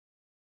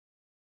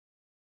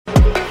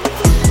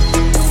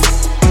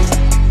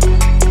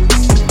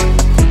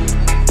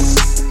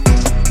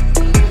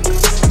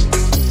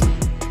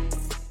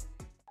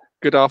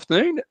Good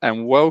afternoon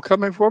and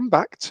welcome everyone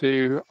back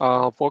to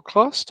our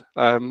podcast.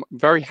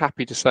 Very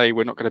happy to say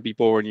we're not going to be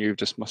boring you with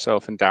just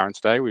myself and Darren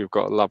today. We've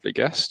got a lovely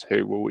guest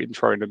who we'll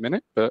intro in a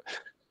minute. But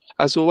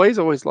as always,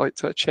 I always like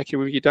to check in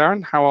with you,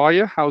 Darren. How are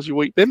you? How's your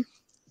week been?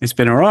 It's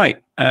been all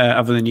right,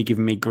 other than you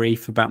giving me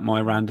grief about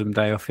my random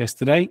day off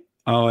yesterday.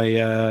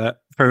 For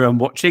everyone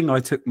watching, I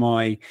took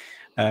my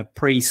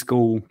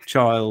preschool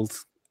child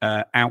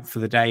out for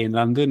the day in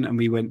London and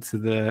we went to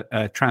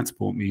the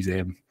Transport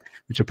Museum,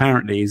 which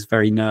apparently is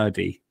very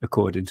nerdy,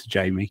 according to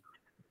Jamie.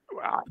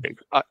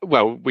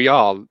 Well, we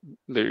are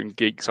Luton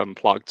Geeks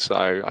Unplugged,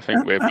 so I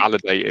think we're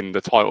validating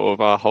the title of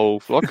our whole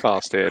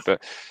vlogcast here.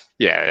 But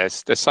yeah,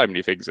 there's so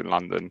many things in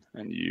London,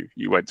 and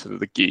you went to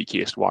the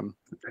geekiest one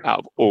out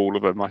of all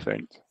of them, I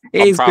think.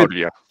 I'm proud of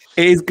you.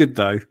 It is good,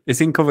 though.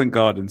 It's in Covent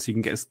Garden, so you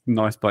can get a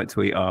nice bite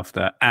to eat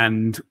after.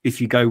 And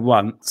if you go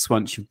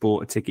once you've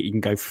bought a ticket, you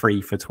can go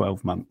free for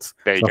 12 months.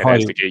 There you go.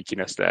 There's the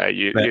geekiness there.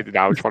 You're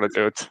now trying to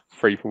do a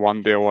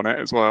 3-for-1 deal on it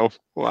as well.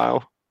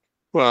 Wow.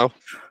 But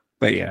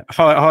yeah,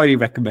 highly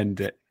recommend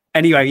it.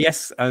 Anyway,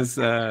 yes, as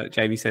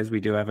Jamie says,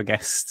 we do have a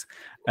guest,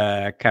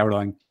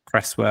 Caroline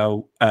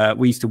Cresswell.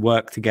 We used to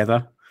work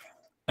together,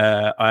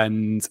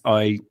 and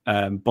I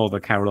bother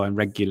Caroline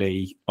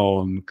regularly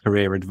on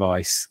career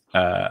advice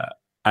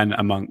and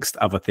amongst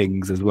other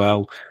things as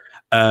well.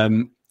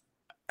 So,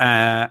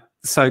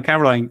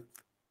 Caroline,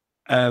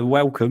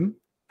 welcome,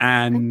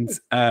 and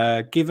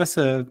give us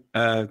a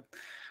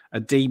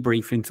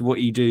debrief into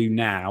what you do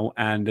now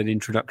and an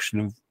introduction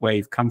of where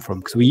you've come from,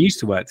 because we used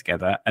to work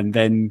together and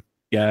then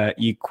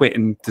you quit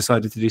and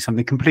decided to do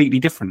something completely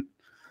different.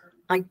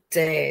 I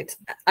did.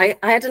 I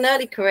had an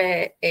early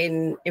career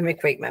in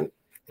recruitment,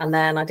 and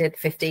then I did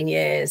 15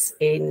 years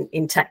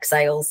in tech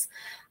sales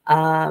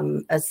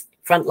as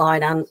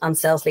frontline and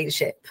sales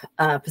leadership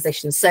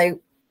positions. So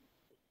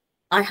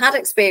I had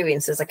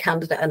experience as a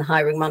candidate and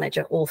hiring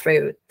manager all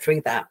through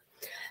that.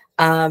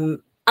 And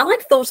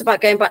I'd thought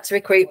about going back to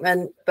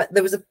recruitment, but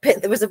there was a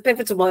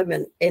pivotal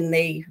moment in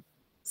the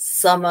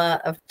summer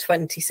of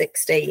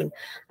 2016,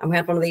 and we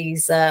had one of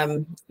these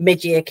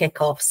mid-year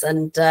kickoffs,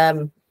 and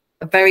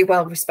a very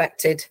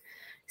well-respected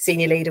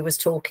senior leader was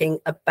talking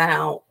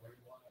about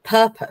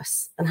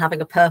purpose and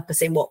having a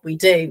purpose in what we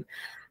do.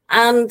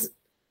 And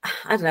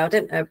I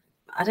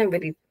don't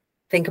really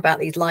think about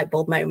these light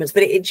bulb moments,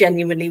 but it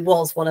genuinely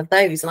was one of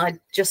those. And I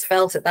just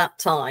felt at that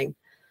time,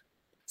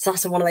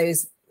 sat in one of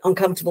those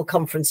uncomfortable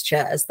conference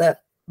chairs,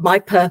 that my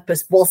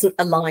purpose wasn't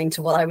aligned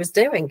to what I was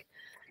doing.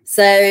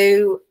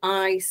 So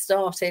I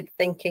started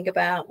thinking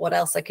about what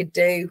else I could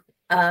do.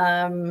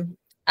 And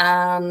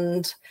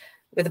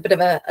with a bit of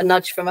a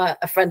nudge from a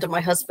friend of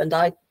my husband,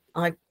 I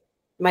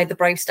made the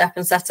brave step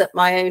and set up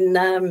my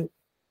own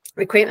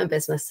recruitment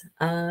business.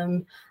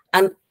 And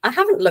I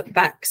haven't looked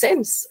back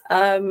since.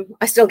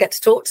 I still get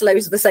to talk to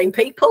loads of the same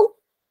people,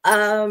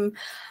 and,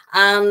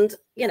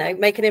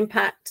 make an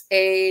impact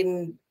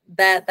in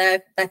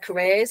their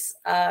careers.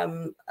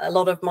 A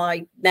lot of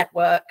my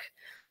network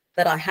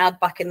that I had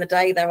back in the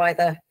day, they're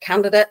either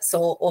candidates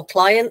or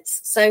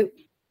clients. So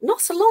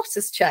not a lot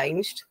has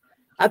changed,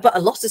 but a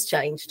lot has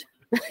changed.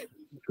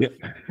 Yeah.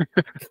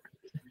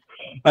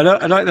 I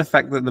like the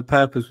fact that the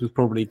purpose was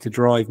probably to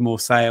drive more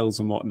sales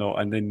and whatnot,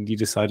 and then you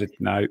decided,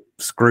 no,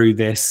 screw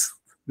this.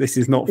 This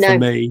is not for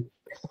me.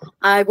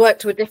 I work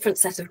to a different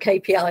set of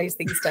KPIs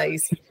these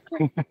days.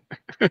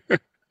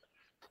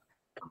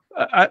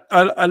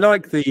 I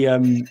like the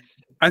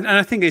and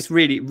I think it's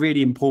really,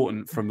 really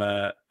important from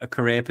a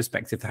career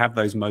perspective to have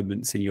those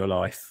moments in your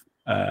life.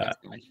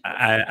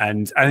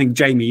 And I think,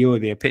 Jamie, you're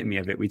the epitome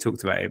of it. We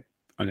talked about it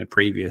on a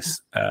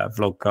previous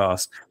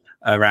vlogcast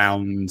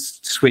around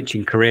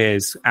switching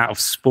careers out of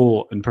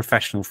sport and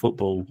professional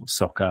football,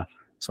 soccer.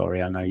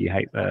 Sorry, I know you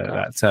hate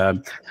that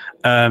term.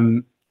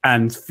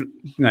 And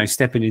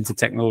stepping into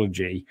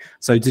technology.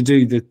 So to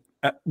do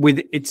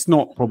it's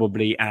not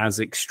probably as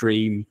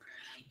extreme.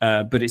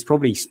 But it's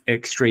probably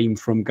extreme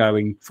from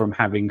going from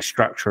having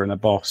structure and a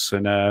boss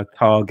and a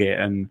target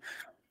and,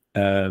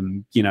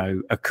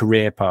 a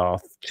career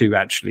path to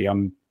actually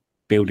I'm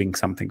building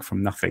something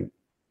from nothing.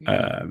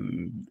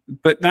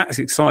 But that's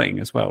exciting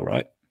as well,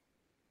 right?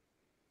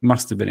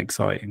 Must have been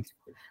exciting.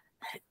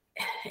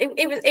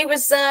 It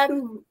was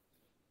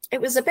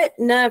a bit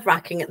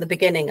nerve-wracking at the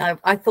beginning.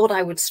 I thought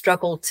I would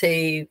struggle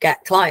to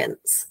get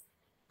clients.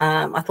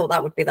 I thought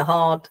that would be the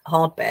hard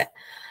bit.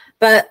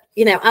 But,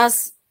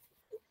 as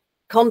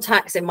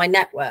contacts in my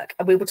network,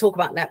 and we will talk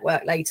about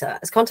network later,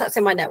 as contacts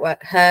in my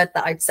network heard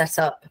that I'd set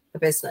up the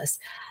business,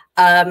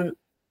 I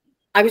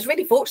was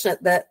really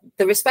fortunate that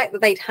the respect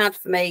that they'd had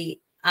for me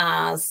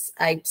as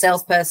a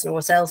salesperson or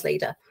a sales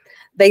leader,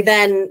 they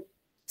then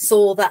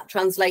saw that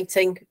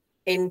translating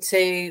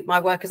into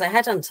my work as a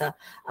headhunter.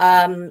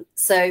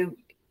 So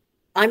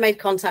I made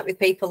contact with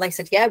people. They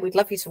said, yeah, we'd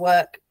love you to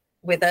work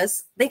with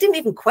us. They didn't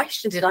even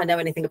question, did I know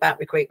anything about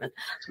recruitment?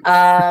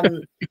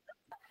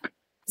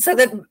 So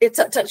that it's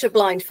a touch of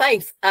blind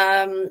faith.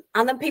 And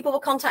then people were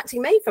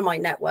contacting me from my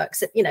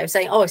networks,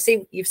 saying, oh, I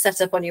see you've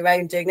set up on your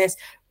own doing this.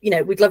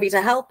 We'd love you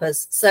to help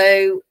us.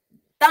 So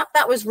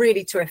that was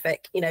really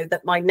terrific,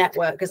 that my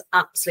network has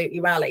absolutely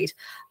rallied,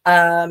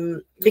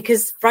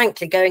 because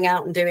frankly, going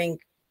out and doing,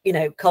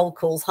 cold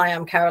calls, hi,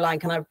 I'm Caroline,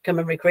 can I come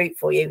and recruit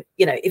for you?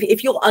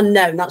 If you're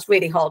unknown, that's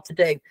really hard to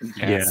do.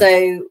 Yeah.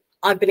 So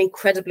I've been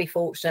incredibly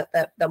fortunate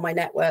that my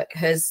network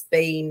has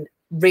been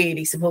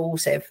really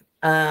supportive,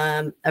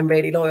 and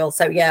really loyal.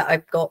 So yeah,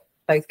 I've got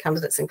both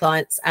candidates and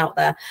clients out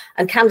there,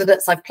 and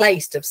candidates I've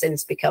placed have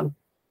since become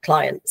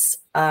clients.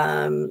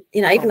 I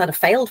even had a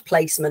failed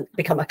placement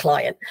become a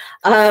client.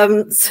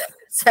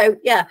 So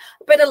yeah,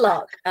 a bit of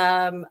luck,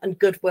 and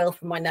goodwill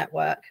from my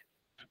network.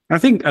 I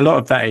think a lot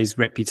of that is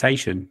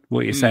reputation.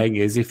 What you're saying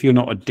is, if you're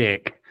not a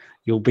dick,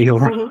 you'll be all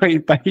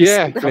right. Basically.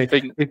 Yeah, I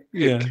think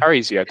it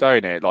carries you,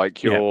 don't it?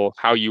 Like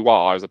how you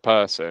are as a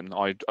person.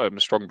 I'm a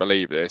strong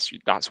believer of this.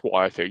 That's what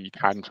I feel. You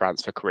can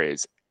transfer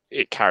careers.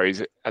 It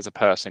carries it as a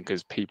person,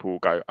 because people will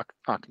go,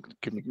 I can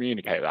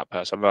communicate with that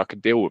person, I can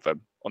deal with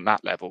them on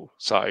that level.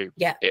 So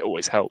it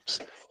always helps.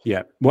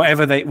 Yeah,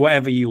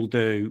 whatever you'll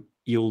do,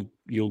 you'll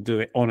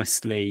do it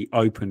honestly,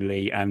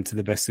 openly, and to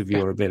the best of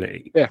your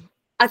ability. Yeah,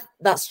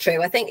 that's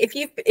true. I think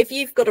if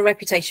you've got a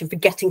reputation for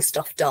getting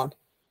stuff done,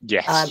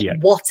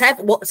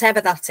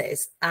 whatever that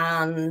is,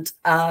 and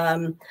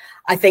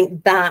I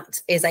think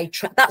that is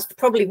that's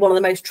probably one of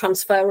the most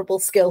transferable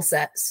skill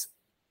sets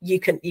you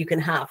can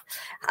have,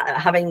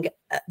 having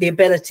the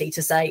ability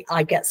to say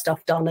I get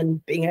stuff done,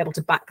 and being able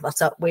to back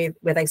that up with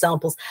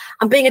examples,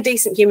 and being a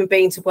decent human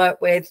being to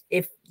work with.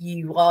 If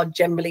you are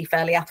generally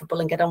fairly affable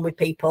and get on with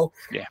people,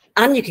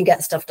 and you can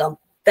get stuff done,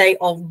 they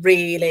are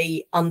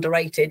really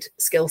underrated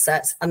skill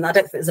sets. And I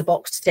don't think there's a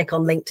box to tick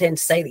on LinkedIn to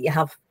say that you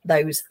have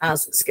those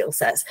as skill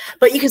sets,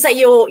 but you can say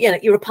you're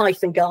a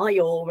Python guy,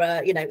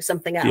 or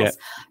something else.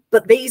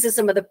 But these are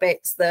some of the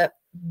bits that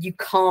you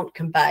can't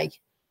convey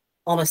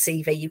on a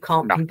CV, you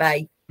can't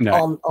convey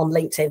on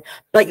LinkedIn,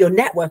 but your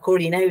network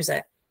already knows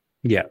it.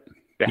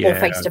 Or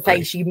face to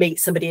face, you meet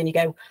somebody and you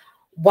go,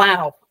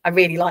 wow, I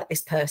really like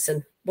this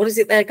person. What is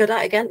it they're good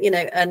at again?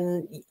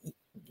 And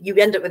you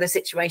end up with a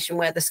situation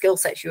where the skill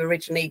sets you were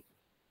originally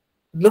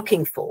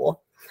looking for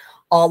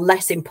are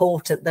less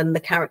important than the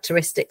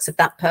characteristics of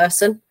that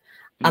person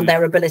and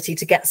their ability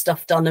to get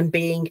stuff done and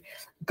being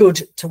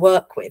good to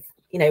work with.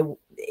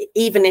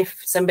 Even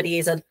if somebody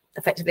is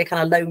effectively a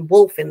kind of lone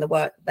wolf in the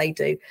work they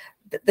do,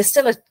 there's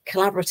still a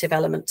collaborative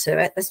element to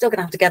it. They're still going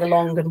to have to get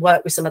along and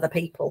work with some other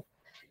people.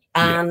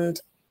 And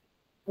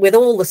with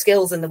all the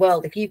skills in the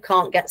world, if you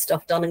can't get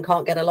stuff done and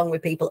can't get along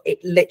with people,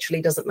 it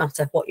literally doesn't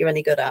matter what you're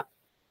any good at.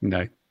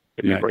 No.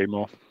 Agree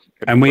more.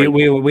 And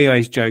we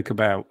always joke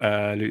about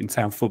Luton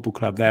Town Football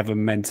Club. They have a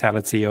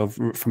mentality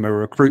from a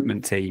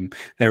recruitment team.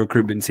 Their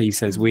recruitment team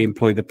says we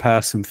employ the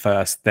person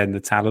first, then the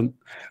talent,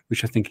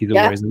 which I think is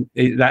always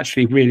it's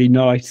actually really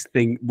nice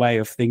way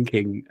of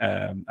thinking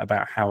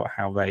about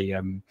how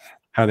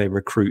they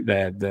recruit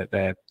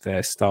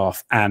their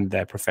staff and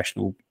their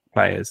professional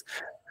players.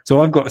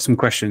 So I've got some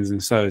questions,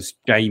 and so has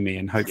Jamie,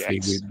 and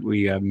hopefully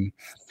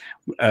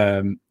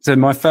so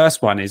my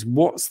first one is,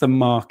 what's the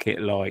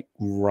market like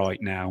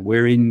right now?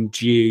 We're in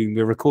June.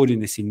 We're recording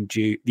this in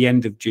June, the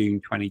end of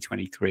June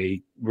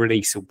 2023.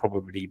 Release will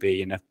probably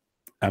be in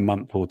a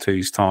month or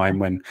two's time,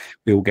 when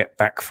we'll get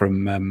back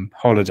from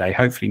holiday.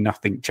 Hopefully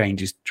nothing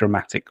changes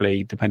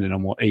dramatically, depending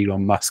on what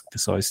Elon Musk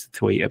decides to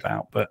tweet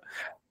about. But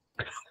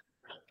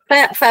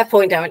fair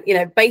point,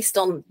 Darren. Based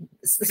on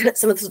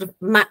some of the sort of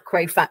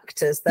macro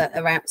factors that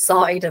are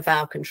outside of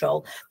our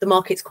control, the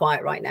market's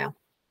quiet right now.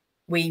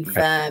 We've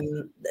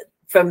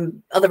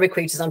from other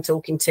recruiters I'm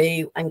talking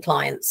to and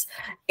clients,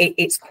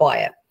 it's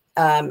quiet.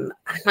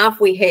 Have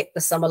we hit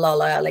the summer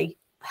lull early?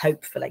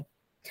 Hopefully.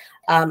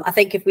 I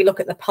think if we look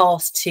at the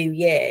past 2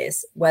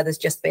 years, where there's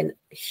just been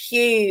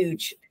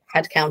huge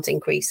headcount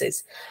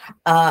increases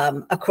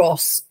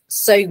across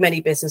so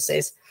many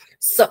businesses,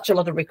 such a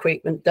lot of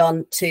recruitment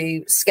done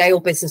to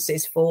scale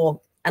businesses for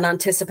an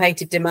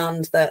anticipated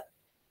demand that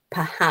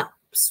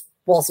perhaps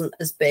wasn't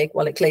as big.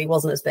 Well, it clearly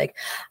wasn't as big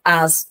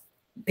as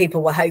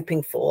people were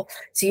hoping for.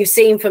 So you've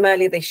seen from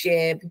earlier this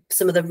year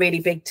some of the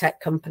really big tech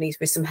companies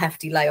with some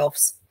hefty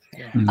layoffs.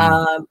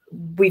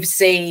 We've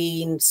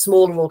seen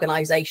smaller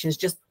organizations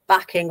just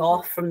backing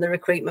off from the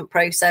recruitment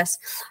process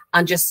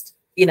and just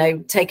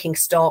taking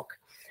stock,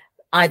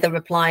 either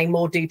applying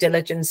more due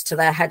diligence to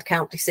their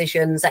headcount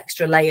decisions,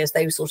 extra layers,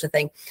 those sort of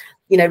thing.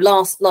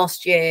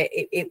 Last year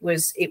it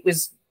was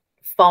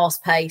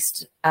fast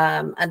paced,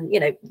 and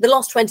the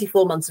last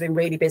 24 months have been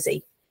really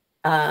busy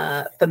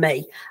for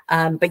me,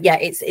 but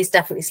it's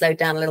definitely slowed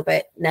down a little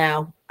bit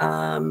now,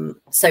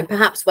 so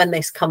perhaps when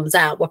this comes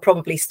out, we're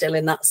probably still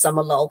in that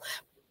summer lull,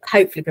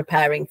 hopefully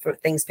preparing for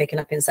things picking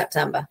up in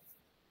September.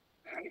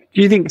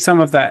 Do you think some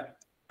of that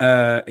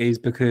is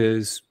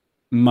because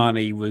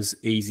money was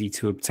easy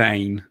to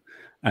obtain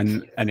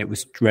and it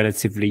was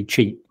relatively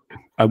cheap?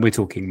 And we're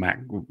talking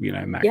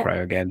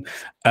macro again,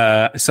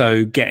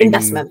 so getting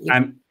investment,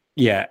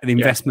 the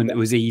investment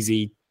was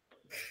easy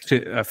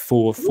to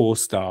for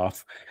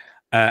staff.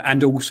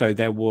 And also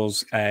there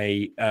was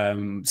a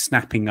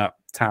snapping up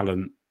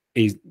talent,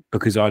 is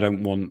because I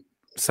don't want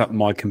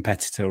my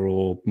competitor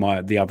or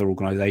the other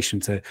organization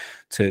to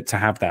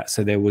have that.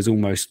 So there was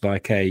almost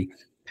like a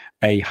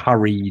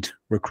hurried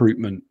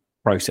recruitment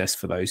process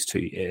for those 2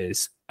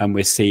 years, and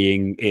we're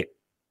seeing it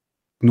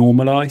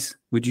normalize.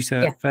 Would you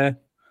say that's fair?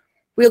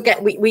 We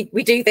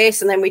do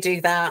this and then we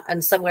do that,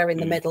 and somewhere in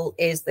the middle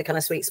is the kind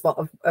of sweet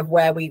spot of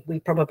where we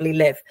probably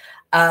live.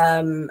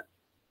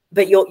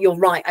 But you're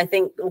right. I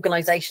think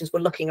organizations were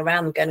looking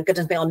around and going,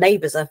 goodness me, our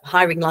neighbors are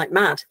hiring like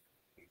mad.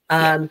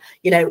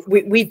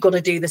 We've got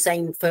to do the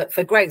same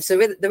for growth. So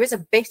there is a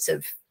bit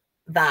of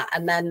that.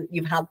 And then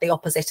you've had the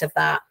opposite of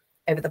that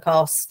over the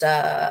past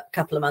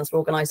couple of months, where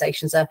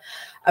organizations are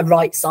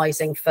right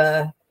sizing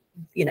for,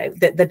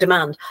 the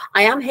demand.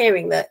 I am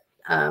hearing that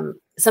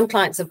some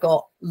clients have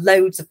got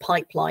loads of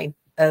pipeline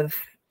of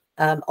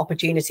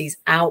opportunities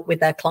out with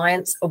their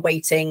clients,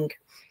 awaiting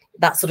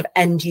that sort of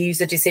end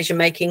user decision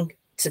making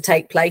to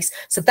take place.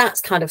 So that's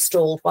kind of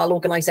stalled while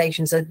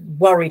organizations are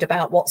worried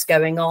about what's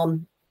going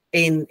on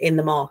in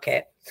the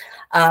market.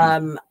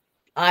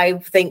 I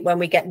think when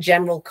we get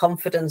general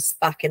confidence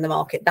back in the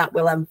market, that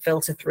will then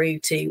filter through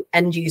to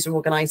end user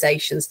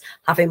organizations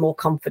having more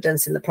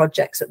confidence in the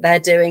projects that they're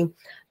doing.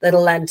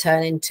 That'll then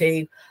turn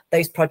into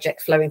those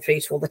projects flowing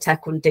through to all the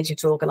tech and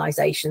digital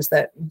organizations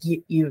that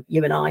you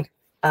and I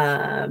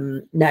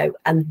know.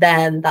 And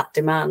then that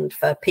demand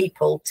for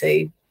people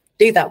to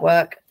do that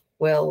work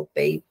will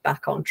be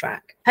back on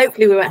track.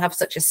 Hopefully we won't have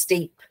such a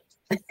steep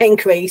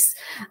increase,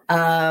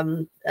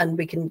 and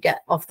we can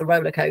get off the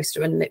roller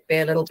coaster and it be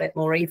a little bit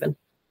more even.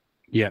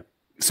 Yeah.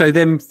 So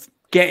then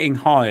getting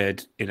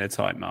hired in a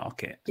tight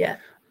market, is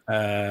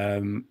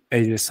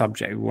a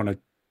subject we want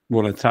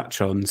to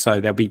touch on.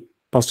 So there'll be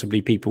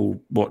possibly people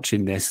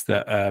watching this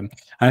that, and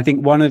I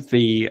think one of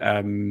the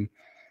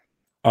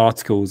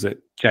articles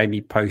that Jamie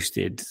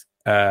posted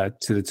to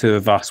the 2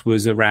 of us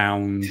was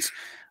around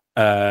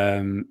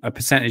a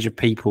percentage of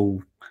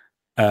people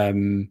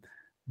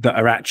that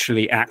are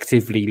actually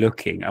actively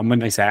looking. And when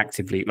they say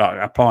actively, like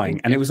applying,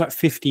 and it was like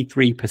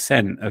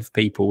 53% of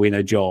people in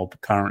a job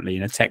currently,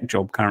 in a tech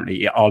job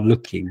currently, are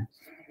looking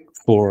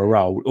for a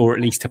role, or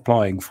at least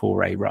applying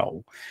for a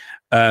role.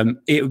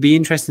 It would be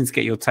interesting to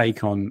get your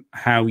take on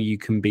how you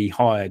can be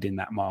hired in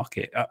that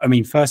market. I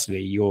mean,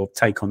 firstly, your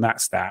take on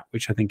that stat,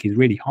 which I think is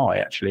really high,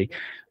 actually.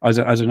 I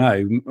don't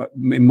know,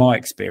 in my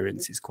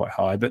experience, it's quite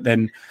high. But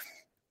then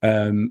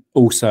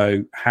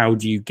also, how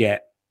do you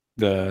get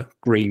the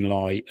green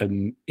light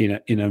and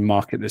in a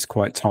market that's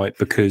quite tight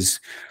because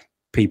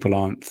people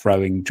aren't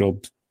throwing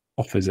job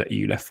offers at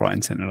you left, right,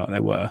 and centre like they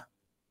were?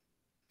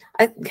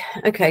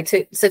 Okay,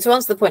 so to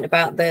answer the point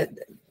about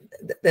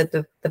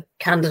the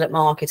candidate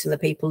market and the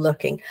people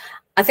looking,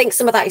 I think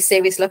some of that is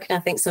serious looking. I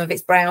think some of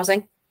it's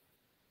browsing.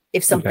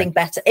 If something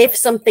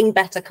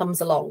better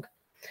comes along,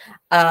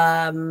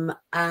 and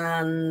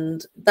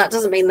that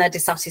doesn't mean they're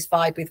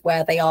dissatisfied with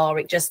where they are.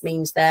 It just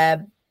means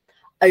they're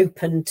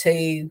open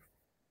to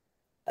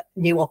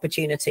new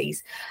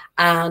opportunities.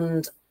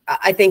 And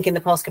I think in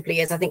the past couple of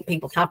years, I think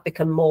people have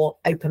become more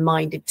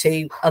open-minded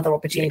to other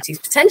opportunities,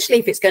 potentially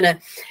if it's going to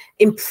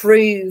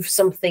improve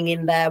something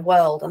in their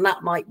world. And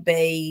that might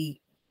be,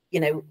 we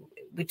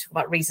talk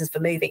about reasons for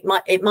moving.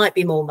 It might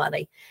be more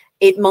money.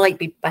 It might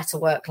be better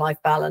work-life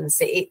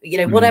balance.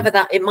 Whatever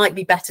that, it might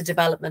be better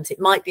development. It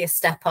might be a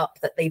step up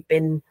that they've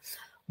been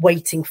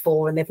waiting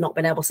for and they've not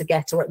been able to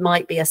get, or it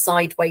might be a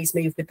sideways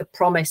move with the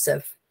promise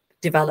of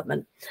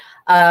development.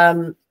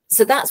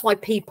 So that's why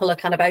people are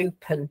kind of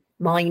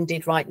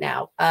open-minded right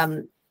now.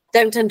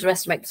 Don't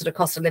underestimate the sort of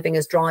cost of living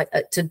as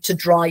to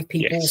drive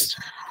people,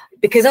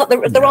 because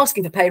they're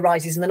asking for pay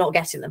rises and they're not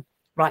getting them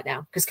right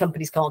now because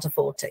companies can't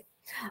afford to.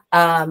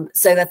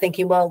 So they're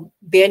thinking, well,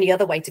 the only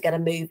other way to get a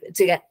move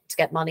to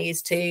get money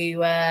is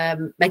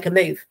to make a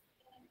move.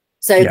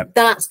 So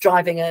that's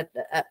driving a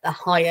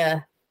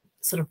higher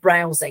sort of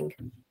browsing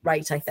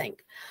rate, I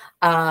think.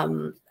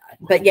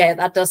 But yeah,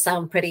 that does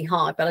sound pretty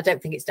hard, but I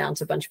don't think it's down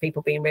to a bunch of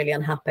people being really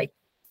unhappy,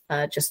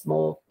 just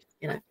more,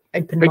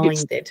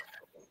 open-minded.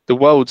 The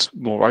world's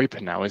more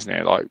open now, isn't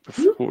it? Like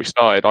before we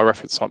started, I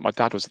referenced like my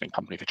dad was in the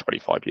company for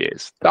 25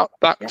 years. That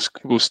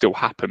will still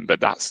happen, but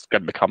that's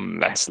going to become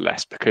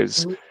less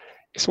because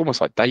it's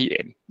almost like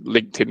dating.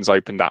 LinkedIn's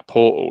opened that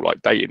portal,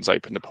 like dating's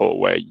opened the portal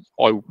where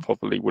I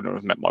probably wouldn't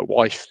have met my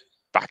wife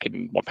back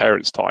in my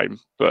parents' time,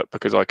 but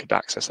because I could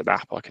access an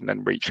app, I can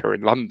then reach her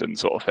in London,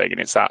 sort of thing. And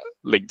it's that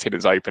LinkedIn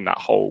has opened that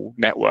whole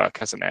network,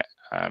 hasn't it?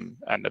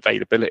 And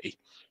availability.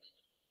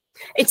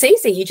 It's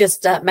easy. You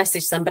just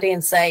message somebody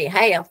and say,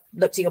 hey, I've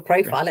looked at your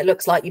profile. It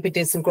looks like you've been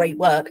doing some great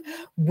work.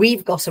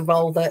 We've got a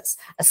role that's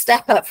a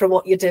step up from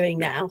what you're doing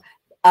now.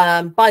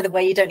 By the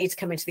way, you don't need to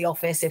come into the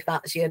office if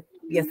that's your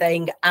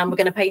thing, and we're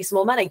going to pay you some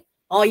more money.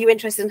 Are you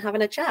interested in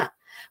having a chat?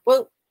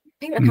 Well,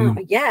 people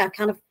are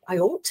kind of, I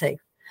ought to.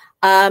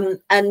 And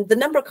the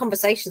number of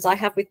conversations I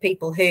have with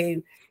people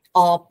who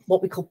are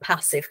what we call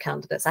passive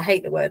candidates. I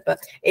hate the word, but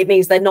it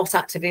means they're not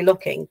actively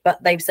looking,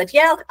 but they've said,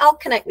 yeah, I'll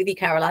connect with you,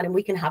 Caroline, and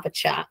we can have a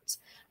chat.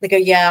 They go,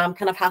 yeah, I'm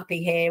kind of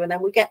happy here. And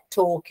then we get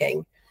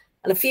talking.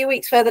 And a few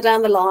weeks further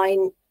down the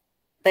line,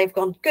 they've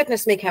gone,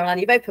 goodness me, Caroline,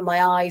 you've opened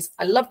my eyes.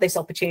 I love this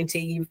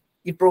opportunity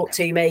you've brought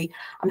to me.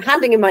 I'm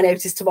handing in my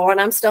notice tomorrow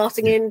and I'm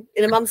starting in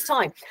a month's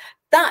time.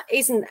 That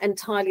isn't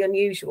entirely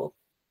unusual.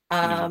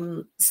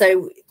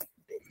 So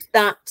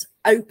that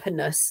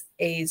openness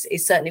is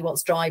certainly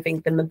what's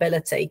driving the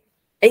mobility.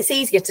 It's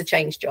easier to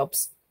change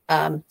jobs.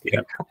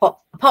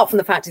 Apart from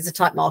the fact it's a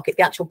tight market,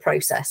 the actual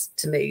process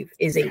to move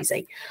is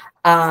easy.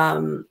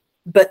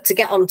 But to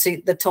get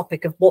onto the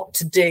topic of what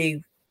to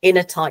do in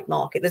a tight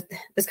market,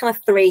 there's kind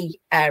of three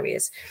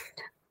areas.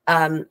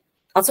 I'll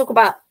talk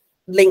about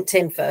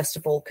LinkedIn first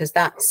of all, because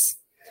that's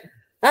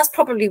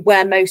probably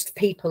where most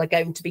people are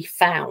going to be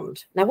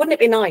found. Now, wouldn't it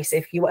be nice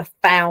if you were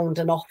found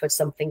and offered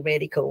something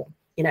really cool,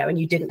 and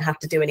you didn't have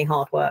to do any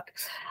hard work?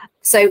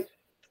 So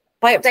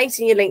by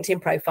updating your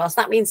LinkedIn profiles,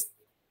 that means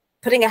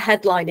putting a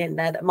headline in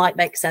there that might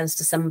make sense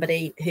to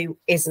somebody who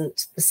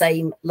isn't the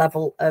same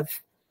level of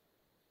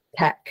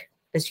tech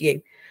as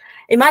you.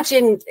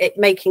 Imagine it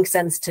making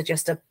sense to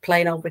just a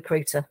plain old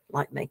recruiter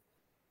like me.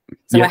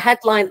 So a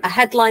headline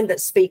that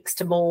speaks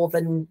to more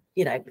than,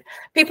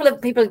 people are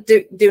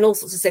doing all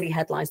sorts of silly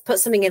headlines. Put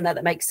something in there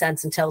that makes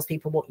sense and tells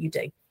people what you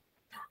do.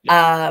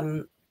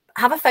 Have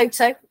a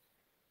photo,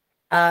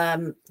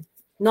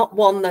 not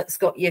one that's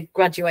got your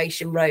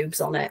graduation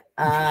robes on it,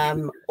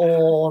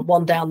 or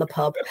one down the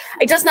pub.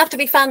 It doesn't have to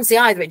be fancy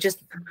either. It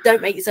just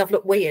don't make yourself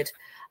look weird.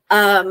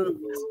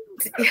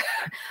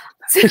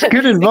 It's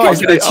good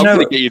advice. I'm going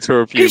to get you to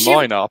review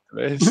mine after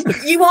this.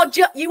 We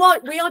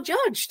are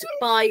judged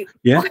by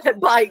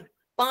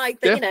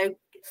the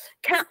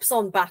caps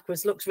on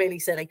backwards looks really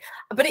silly.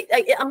 But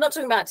I'm not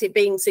talking about it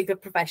being super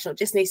professional. It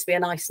just needs to be a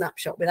nice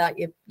snapshot without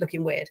you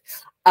looking weird.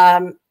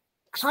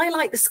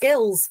 Highlight the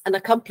skills and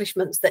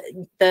accomplishments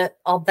that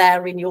are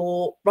there in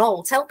your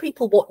role. Tell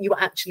people what you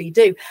actually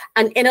do,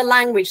 and in a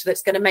language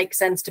that's going to make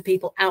sense to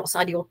people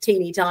outside your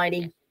teeny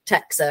tiny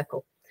tech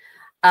circle.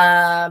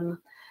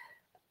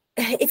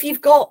 If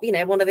you've got,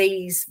 one of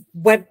these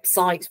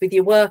websites with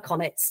your work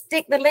on it,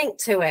 stick the link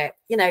to it,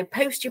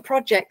 post your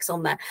projects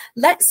on there.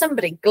 Let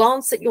somebody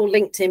glance at your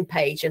LinkedIn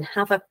page and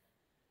have a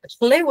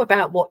clue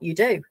about what you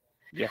do.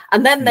 Yeah.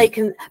 And then they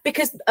can,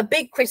 because a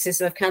big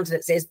criticism of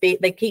candidates is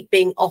they keep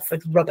being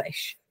offered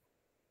rubbish.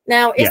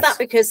 Now, is that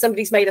because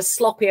somebody's made a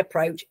sloppy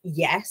approach?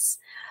 Yes.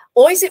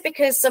 Or is it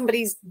because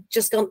somebody's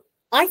just gone,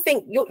 I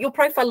think your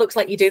profile looks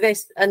like you do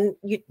this and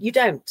you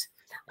don't.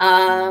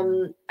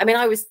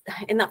 I was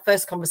in that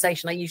first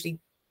conversation, I usually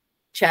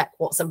check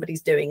what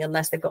somebody's doing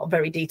unless they've got a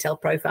very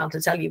detailed profile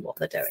to tell you what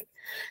they're doing.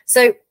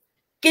 So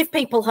give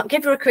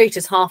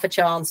recruiters half a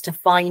chance to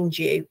find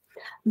you.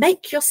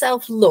 Make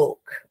yourself look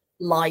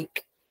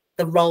like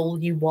the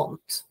role you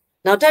want.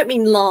 Now, I don't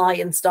mean lie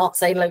and start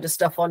saying a load of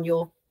stuff on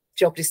your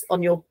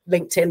on your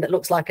LinkedIn that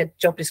looks like a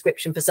job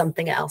description for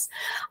something else.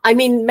 I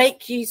mean,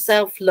 make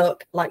yourself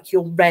look like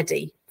you're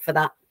ready for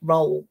that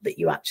role that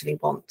you actually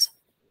want.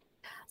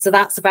 So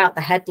that's about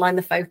the headline,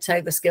 the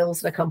photo, the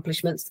skills and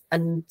accomplishments,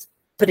 and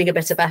putting a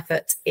bit of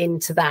effort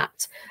into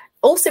that.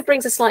 Also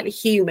brings a slightly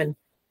human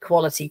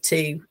quality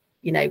to,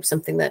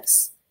 something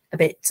that's a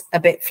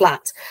bit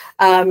flat.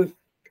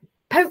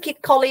 Poke your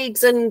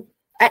colleagues and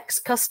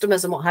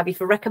ex-customers and what have you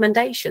for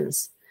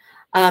recommendations.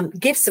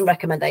 Give some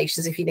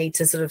recommendations if you need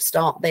to sort of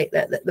start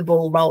the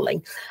ball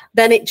rolling.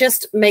 Then it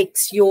just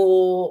makes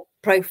your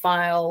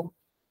profile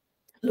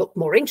look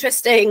more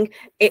interesting.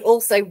 It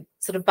also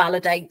sort of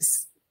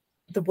validates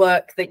the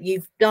work that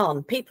you've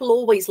done. People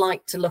always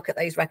like to look at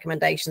those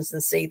recommendations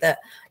and see that,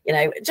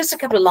 just a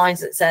couple of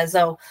lines that says,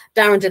 oh,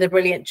 Darren did a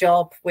brilliant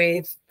job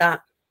with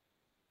that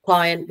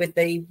client with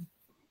the,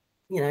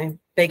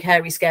 big,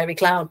 hairy, scary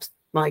cloud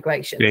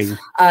migration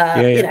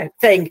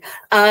thing.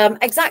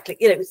 Exactly.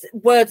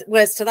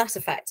 Words to that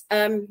effect.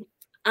 And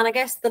I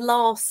guess the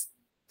last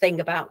thing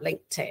about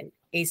LinkedIn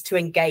is to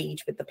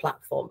engage with the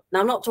platform.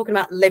 Now, I'm not talking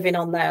about living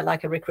on there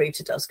like a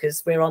recruiter does,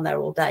 because we're on there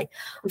all day.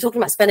 I'm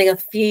talking about spending a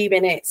few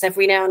minutes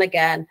every now and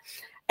again,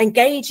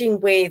 engaging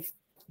with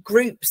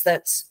groups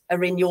that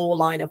are in your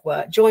line of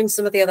work. Join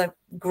some of the other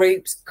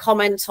groups,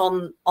 comment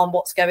on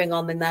what's going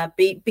on in there,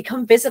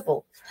 become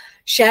visible,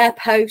 share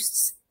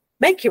posts,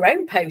 make your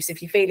own posts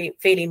if you're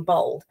feeling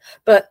bold,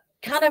 but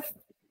kind of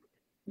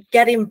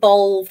get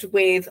involved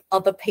with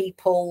other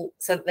people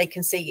so that they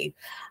can see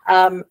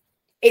you.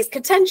 It's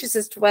contentious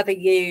as to whether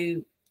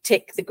you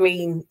tick the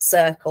green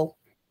circle.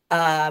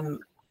 I'm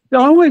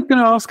always going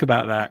to ask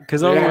about that,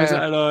 because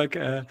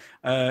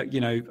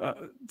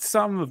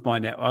some of my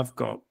net, I've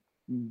got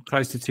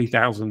close to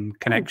 2,000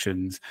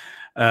 connections.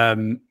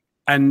 And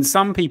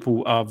some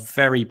people are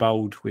very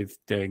bold with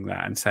doing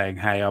that and saying,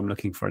 hey, I'm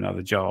looking for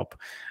another job.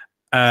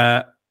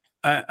 And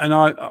I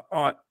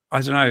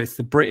don't know, it's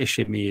the British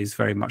in me is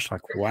very much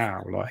like,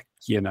 wow,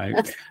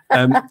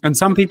 and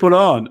some people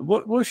aren't.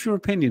 What's your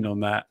opinion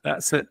on that?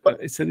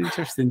 It's an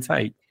interesting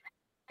take.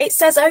 It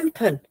says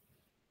open.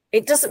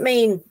 It doesn't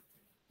mean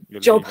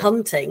job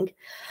hunting.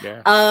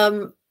 Yeah.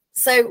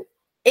 So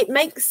it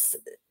makes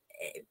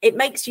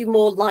you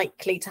more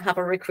likely to have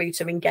a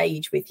recruiter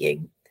engage with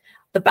you.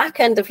 The back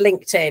end of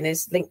LinkedIn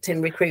is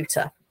LinkedIn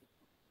Recruiter.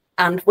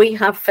 and we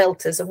have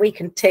filters, and we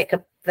can tick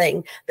a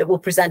thing that will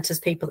present us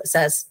people that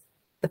says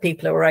the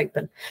people who are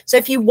open. So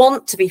if you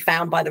want to be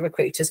found by the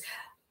recruiters,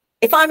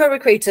 if I'm a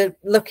recruiter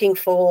looking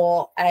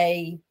for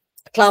a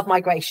cloud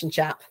migration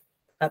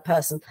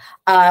person,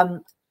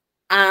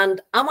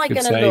 and am I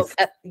going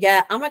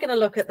to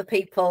look at the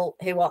people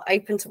who are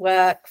open to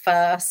work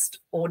first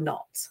or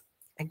not?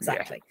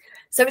 Exactly. Yeah.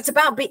 So it's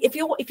about if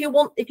you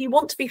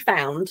want to be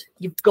found,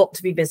 you've got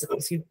to be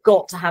visible. So you've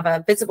got to have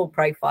a visible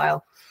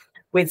profile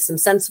with some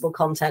sensible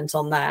content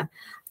on there,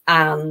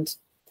 and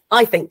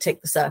I think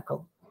tick the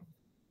circle.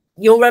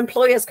 Your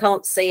employers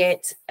can't see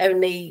it;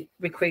 only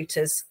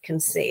recruiters can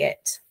see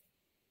it.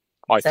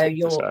 I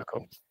tick the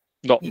circle.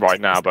 Not right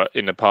now, but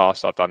in the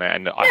past I've done it,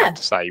 and I have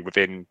to say,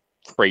 within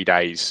 3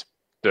 days,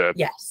 the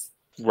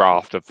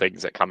raft of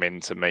things that come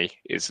into me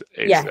is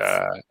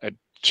a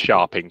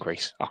sharp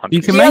increase. 100%.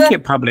 You can make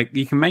it public.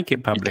 You can make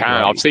it public.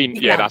 Right? I've seen,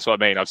 that's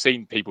what I mean. I've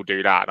seen people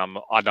do that,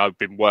 and I've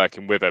been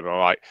working with them. And I'm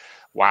like,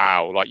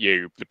 wow, like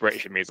the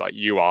British in me is like,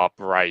 you are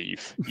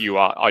brave.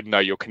 I know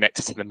you're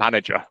connected to the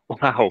manager.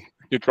 Wow,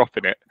 you're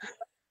dropping it.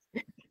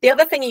 The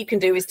other thing you can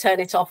do is turn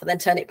it off and then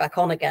turn it back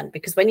on again,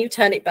 because when you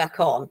turn it back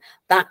on,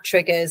 that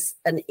triggers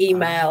an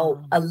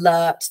email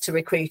alert to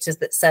recruiters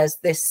that says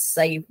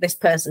this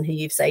person who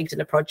you've saved in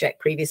a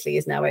project previously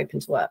is now open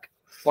to work.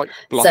 Like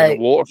blocking the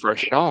water for a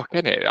shark,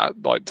 isn't it?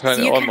 Like turn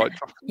it on.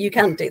 You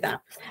can do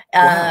that.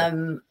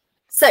 Wow.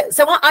 So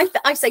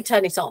I say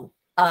turn it on.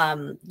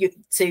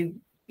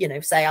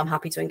 Say I'm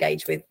happy to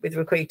engage with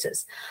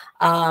recruiters.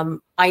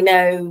 I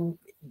know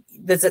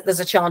there's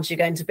a chance you're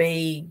going to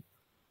be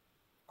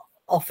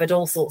offered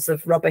all sorts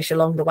of rubbish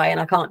along the way, and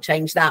I can't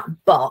change that,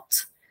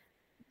 but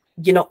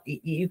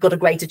you've got a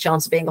greater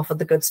chance of being offered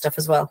the good stuff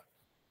as well.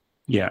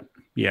 You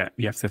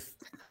have to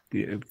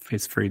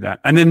fizz through that.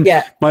 And then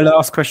my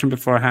last question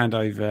before I hand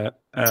over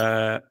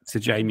to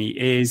Jamie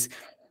is,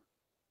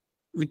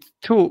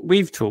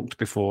 we've talked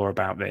before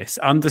about this,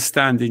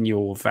 understanding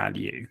your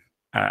value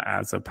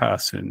as a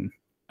person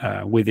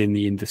within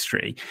the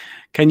industry.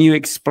 Can you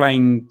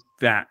explain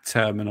that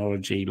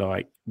terminology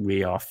like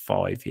we are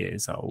 5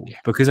 years old?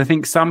 Because I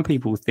think some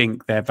people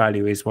think their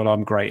value is, well,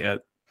 I'm great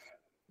at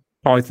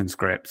Python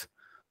script,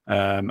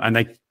 and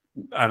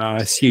I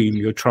assume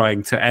you're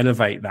trying to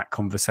elevate that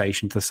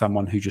conversation to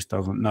someone who just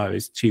doesn't know.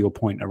 Is to your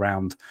point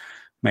around,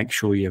 make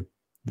sure your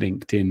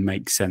LinkedIn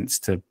makes sense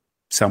to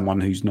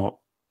someone who's not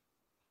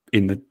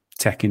in the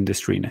tech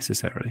industry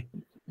necessarily.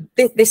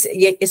 This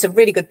is a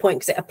really good point,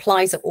 because it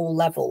applies at all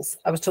levels.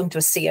 I was talking to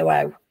a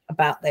COO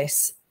about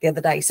this the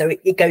other day, so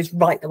it goes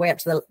right the way up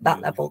to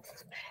that level.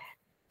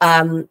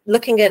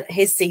 Looking at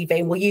his CV,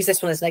 and we'll use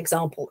this one as an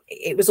example,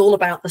 it was all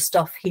about the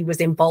stuff he was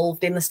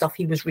involved in, the stuff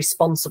he was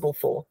responsible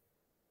for.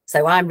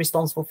 So I'm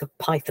responsible for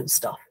Python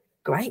stuff.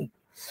 Great.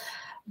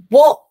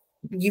 What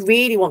you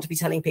really want to be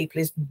telling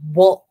people is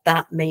what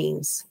that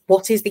means.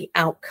 What is the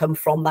outcome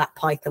from that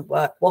Python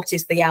work? What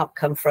is the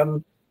outcome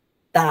from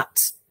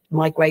that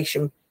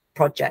migration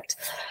project?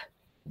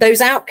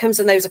 Those outcomes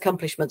and those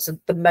accomplishments are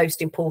the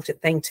most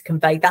important thing to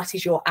convey. That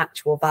is your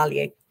actual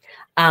value.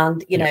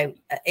 And,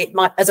 it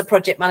might, as a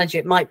project manager,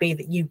 it might be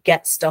that you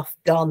get stuff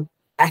done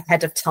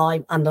ahead of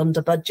time and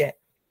under budget.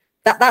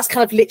 That's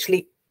kind of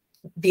literally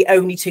the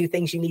only two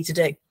things you need to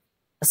do: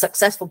 a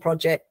successful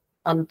project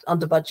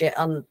under budget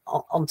and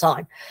on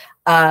time.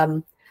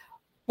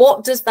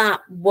 What does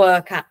that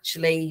work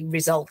actually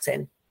result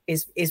in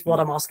is what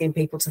I'm asking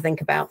people to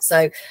think about.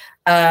 So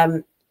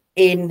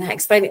in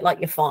Explain It Like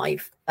You're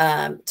Five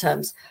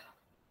terms,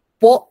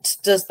 what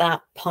does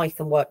that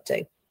Python work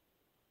do?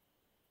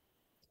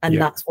 And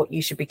that's what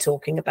you should be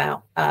talking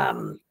about,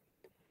 and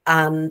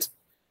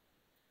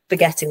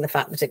forgetting the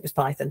fact that it was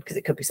Python, because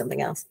it could be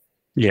something else.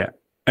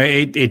 It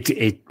I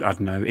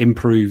don't know,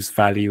 improves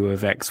value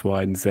of X,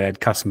 Y, and Z,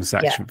 customer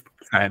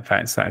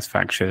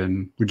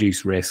satisfaction,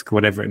 reduce risk,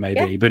 whatever it may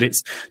be. But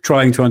it's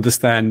trying to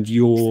understand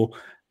your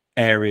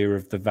area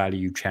of the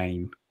value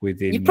chain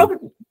within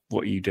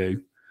what you do.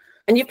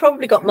 And you've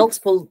probably got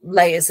multiple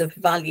layers of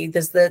value.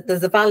 There's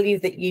the value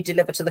that you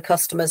deliver to the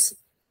customers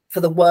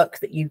for the work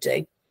that you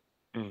do.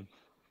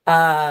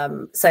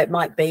 So it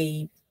might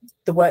be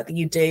the work that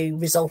you do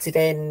resulted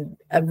in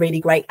a really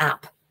great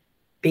app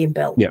being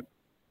built.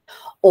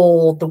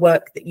 Or the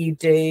work that you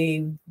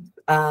do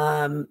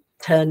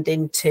turned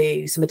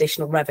into some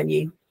additional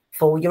revenue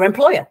for your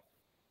employer.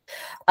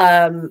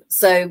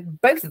 So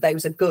both of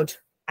those are good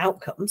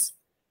outcomes,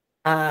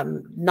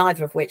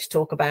 neither of which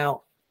talk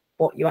about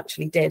what you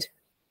actually did.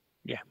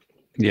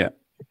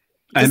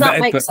 Does that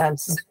make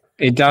sense?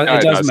 It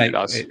does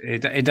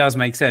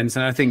make sense,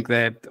 and I think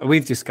that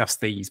we've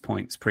discussed these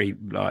points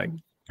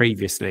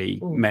previously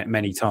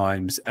many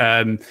times.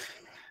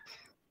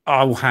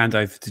 I'll hand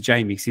over to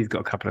Jamie because he's got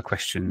a couple of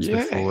questions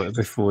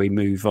before we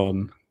move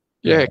on.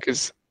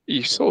 Because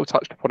you sort of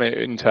touched upon it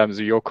in terms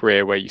of your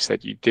career, where you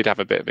said you did have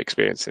a bit of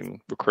experience in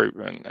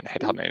recruitment and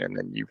headhunting, and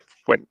then you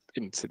went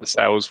into the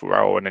sales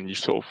role, and then you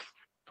sort of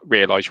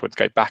realised you wanted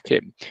to go back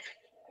in.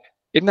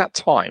 In that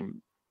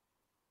time,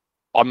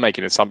 I'm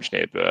making an assumption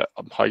here, but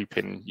I'm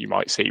hoping you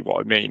might see what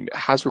I mean.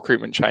 Has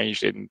recruitment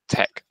changed in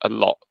tech a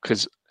lot?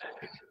 Because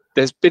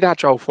there's been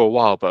agile for a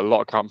while, but a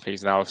lot of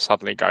companies now are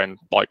suddenly going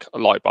like a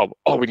light bulb.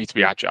 Oh, we need to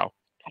be agile.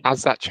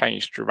 Has that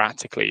changed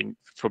dramatically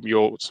from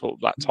your sort of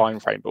that time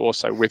frame? But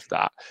also with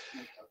that,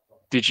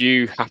 did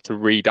you have to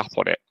read up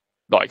on it,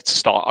 like to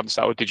start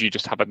understand, or did you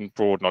just have a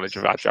broad knowledge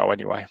of agile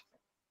anyway?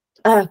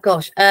 Oh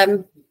gosh,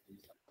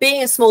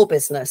 being a small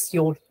business,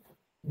 you're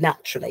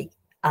naturally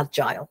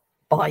agile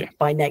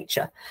by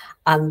nature,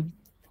 and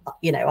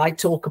I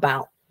talk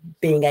about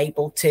being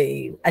able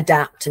to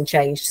adapt and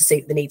change to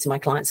suit the needs of my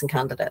clients and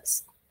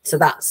candidates. So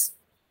that's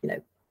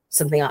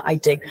something I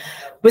do.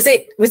 Was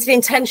it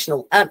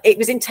intentional? It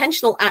was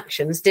intentional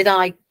actions. Did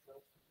I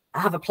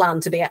have a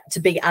plan to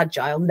be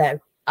agile? No,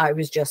 I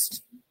was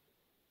just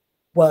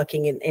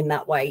working in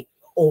that way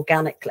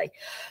organically.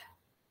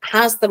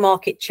 Has the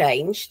market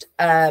changed?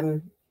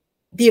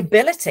 The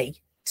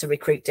ability to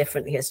recruit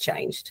differently has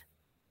changed.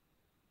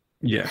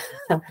 Yeah.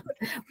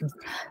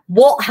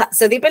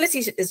 So the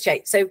ability has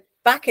changed. So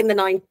back in the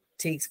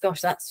 90s,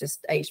 gosh, that's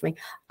just aged me.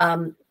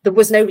 There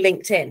was no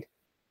LinkedIn.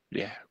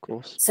 Yeah, of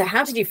course. So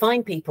how did you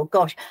find people?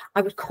 Gosh,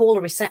 I would call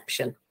a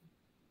reception.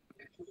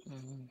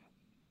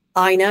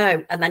 I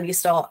know. And then you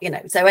start,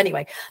 so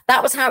anyway,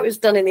 that was how it was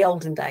done in the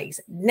olden days.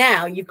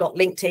 Now you've got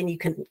LinkedIn, you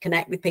can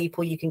connect with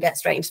people, you can get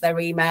straight into their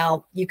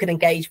email, you can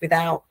engage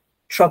without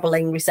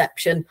troubling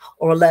reception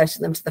or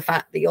alerting them to the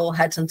fact that you're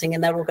headhunting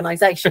in their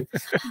organization.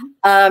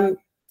 The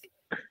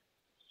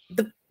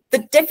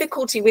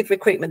difficulty with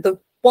recruitment, the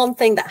one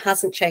thing that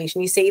hasn't changed,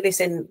 and you see this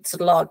in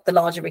sort of the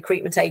larger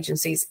recruitment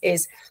agencies,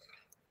 is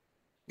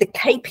the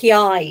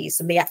KPIs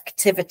and the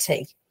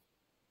activity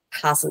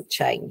hasn't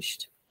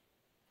changed.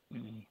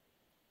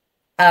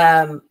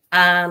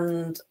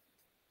 And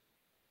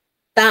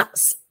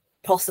that's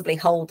possibly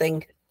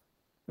holding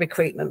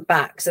recruitment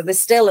back. So there's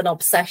still an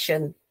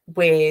obsession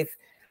with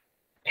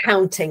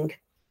counting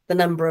the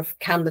number of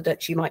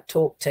candidates you might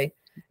talk to,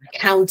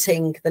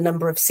 counting the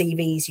number of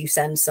CVs you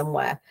send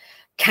somewhere,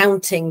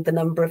 counting the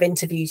number of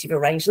interviews you've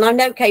arranged. And I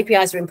know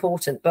KPIs are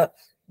important, but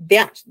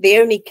the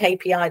only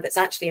KPI that's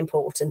actually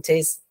important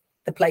is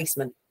the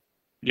placement.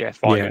 Yeah,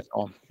 finding it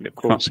on, of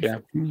course. Yeah,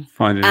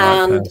 finding the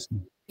right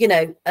person.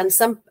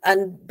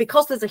 And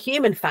because there's a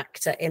human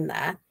factor in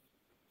there,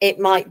 it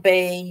might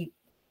be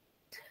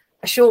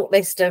a short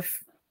list of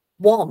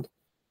one,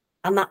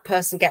 and that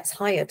person gets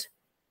hired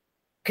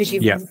because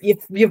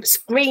you've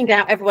screened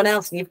out everyone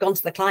else, and you've gone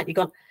to the client. You've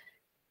gone,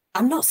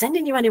 I'm not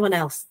sending you anyone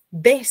else.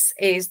 This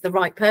is the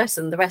right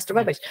person. The rest are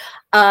rubbish.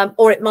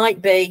 Or it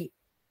might be,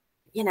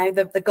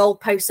 the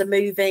goalposts are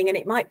moving, and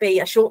it might be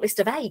a short list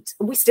of 8,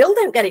 and we still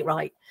don't get it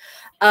right.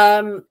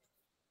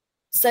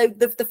 So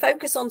the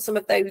focus on some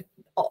of those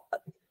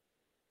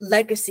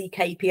legacy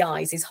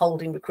KPIs is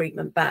holding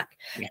recruitment back.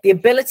 Yeah. The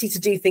ability to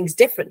do things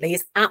differently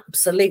is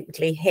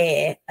absolutely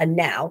here and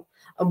now,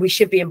 and we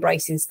should be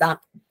embracing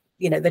that,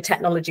 the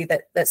technology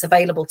that's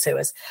available to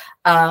us.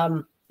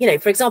 For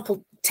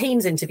example,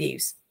 Teams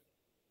interviews.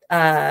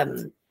 I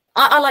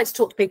like to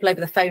talk to people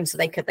over the phone so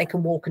they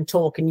can walk and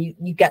talk, and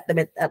you get them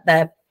at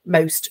their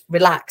most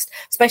relaxed,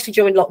 especially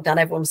during lockdown.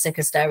 Everyone's sick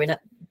of staring at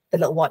the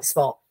little white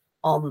spot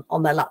on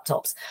their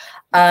laptops.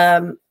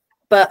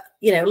 But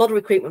a lot of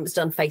recruitment was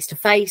done face to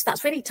face.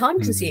 That's really time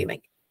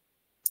consuming.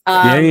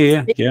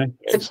 Yeah.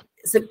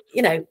 So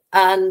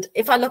and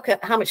if I look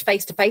at how much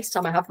face to face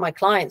time I have with my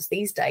clients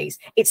these days,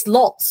 it's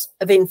lots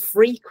of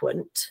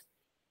infrequent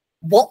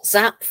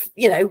WhatsApp,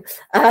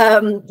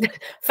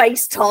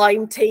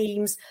 FaceTime,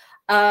 Teams.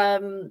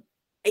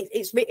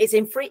 It's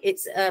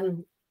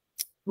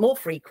more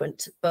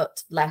frequent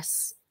but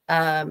less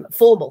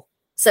formal.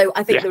 So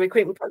I think the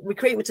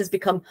recruitment has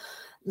become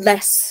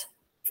less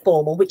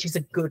formal, which is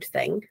a good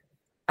thing.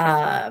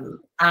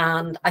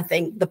 And I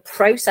think the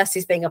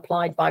processes being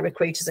applied by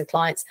recruiters and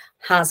clients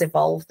has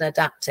evolved and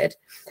adapted.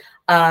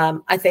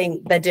 I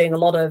think they're doing a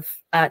lot of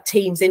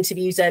Teams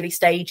interviews, early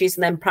stages,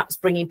 and then perhaps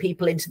bringing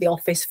people into the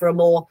office for a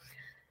more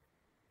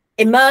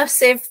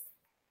immersive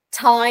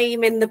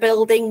time in the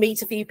building,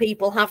 meet a few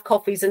people, have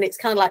coffees, and it's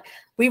kind of like,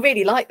 we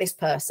really like this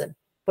person.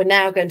 We're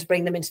now going to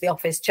bring them into the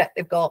office, check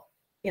they've got,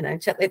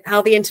 check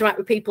how they interact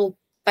with people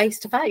face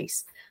to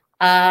face.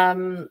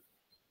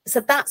 So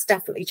that's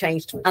definitely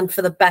changed, and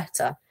for the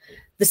better.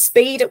 The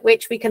speed at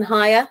which we can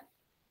hire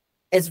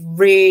has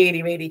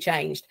really, really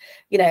changed.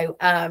 In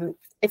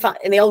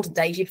the olden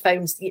days, you'd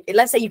phone,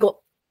 let's say you got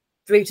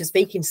through to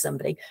speaking to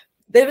somebody,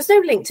 there was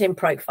no LinkedIn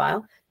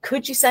profile.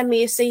 Could you send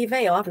me a CV?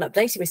 I haven't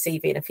updated my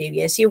CV in a few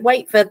years. So you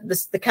wait for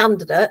the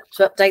candidate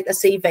to update the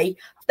CV,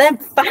 then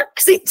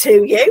fax it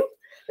to you.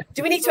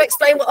 Do we need to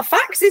explain what a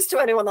fax is to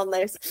anyone on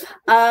this?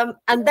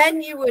 And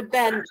then you would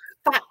then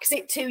fax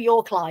it to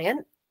your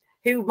client,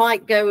 who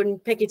might go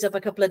and pick it up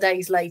a couple of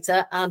days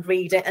later and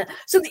read it.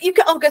 So that you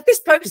can, this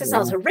process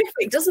sounds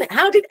horrific, doesn't it?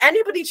 How did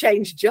anybody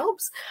change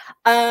jobs?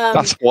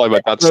 That's why my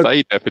dad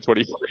stayed there for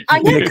 20 years. I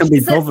know. It can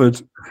be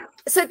bothered.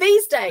 So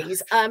these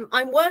days,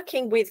 I'm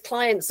working with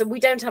clients, and we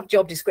don't have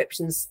job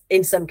descriptions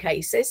in some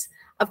cases.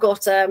 I've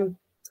got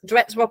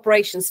director of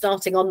operations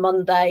starting on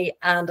Monday,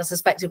 and I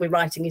suspect he'll be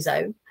writing his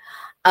own.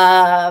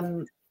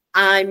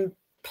 I'm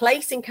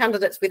placing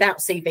candidates without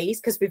CVs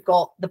because we've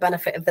got the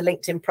benefit of the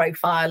LinkedIn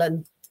profile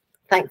and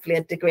thankfully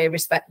a degree of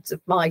respect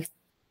of my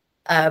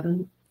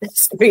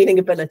screening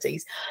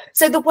abilities.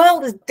 So the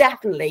world has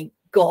definitely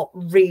got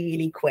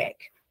really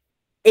quick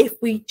if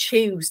we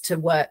choose to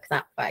work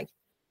that way.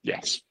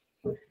 Yes.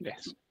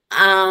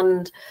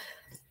 And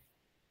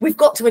we've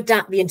got to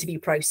adapt the interview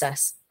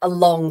process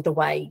along the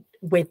way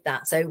with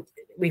that. So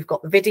we've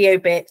got the video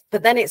bit,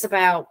 but then it's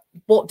about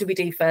what do we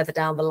do further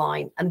down the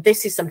line? And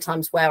this is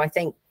sometimes where I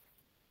think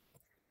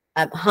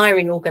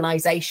hiring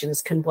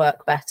organizations can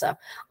work better.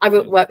 I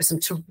work with some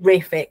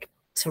terrific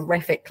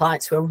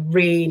clients who are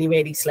really,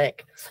 really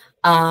slick.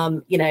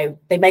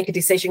 They make a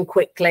decision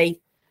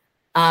quickly.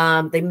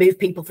 They move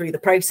people through the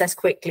process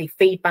quickly.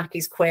 Feedback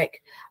is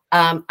quick.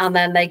 And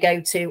then they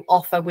go to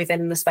offer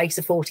within the space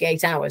of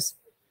 48 hours.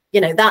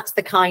 That's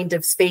the kind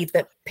of speed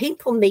that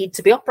people need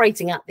to be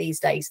operating at these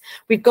days.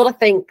 We've got to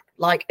think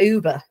like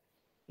Uber.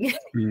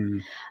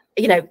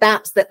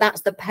 That's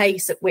the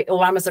pace at which,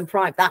 or Amazon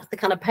Prime, that's the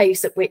kind of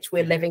pace at which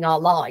we're living our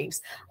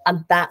lives.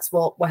 And that's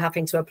what we're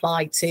having to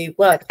apply to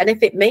work. And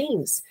if it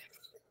means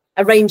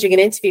arranging an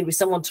interview with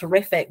someone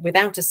terrific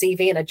without a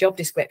CV and a job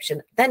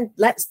description, then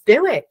let's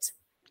do it.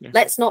 Yeah.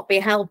 Let's not be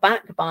held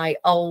back by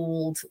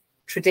old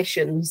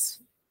traditions.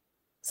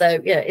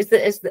 So yeah, is the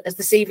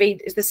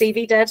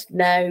CV dead?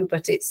 No,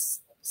 but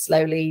it's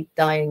slowly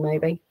dying,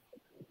 maybe.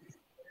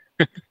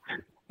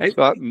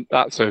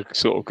 That's a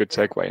sort of good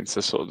segue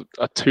into sort of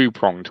a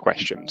two-pronged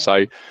question.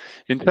 So,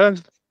 in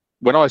terms,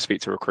 when I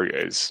speak to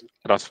recruiters,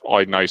 and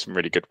I know some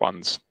really good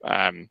ones,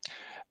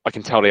 I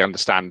can tell they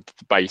understand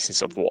the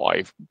basis of what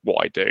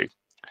I do.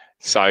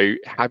 So,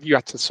 have you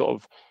had to sort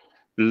of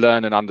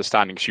learn an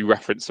understanding? Because you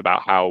referenced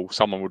about how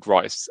someone would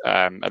write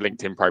a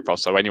LinkedIn profile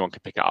so anyone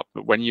could pick it up,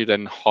 but when you're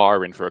then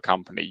hiring for a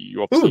company,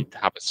 you obviously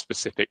have a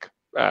specific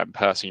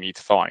person you need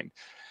to find.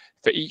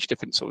 For each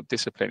different sort of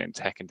discipline in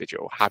tech and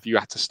digital, have you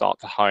had to start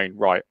to hone,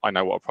 right, I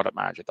know what a product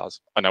manager does,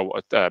 I know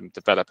what a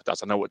developer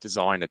does, I know what a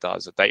designer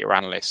does, a data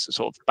analyst,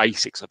 sort of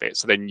basics of it,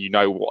 so then you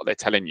know what they're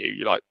telling you.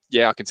 You're like,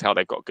 yeah, I can tell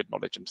they've got good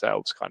knowledge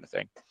themselves, kind of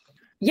thing.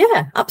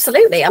 Yeah,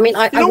 absolutely. I mean,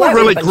 I what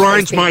really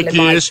grinds my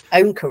gears?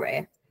 My own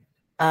career.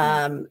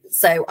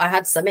 So I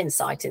had some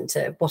insight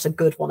into what a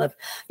good one of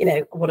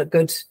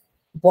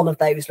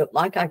those looked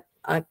like. I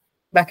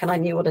reckon I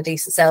knew what a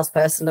decent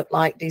salesperson looked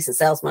like, decent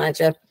sales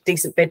manager,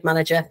 decent bid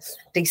manager,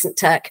 decent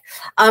tech.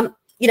 But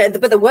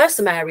there were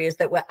some areas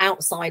that were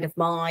outside of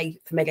my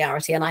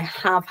familiarity, and I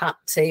have had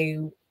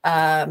to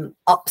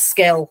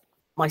upskill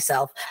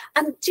myself.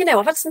 And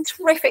I've had some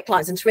terrific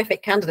clients and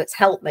terrific candidates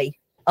help me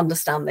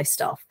understand this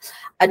stuff.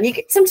 And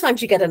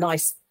sometimes you get a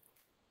nice,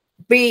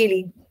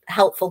 really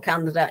helpful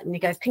candidate, and you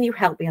go, "Can you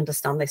help me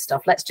understand this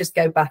stuff? Let's just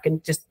go back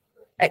and just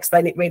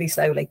explain it really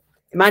slowly."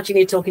 Imagine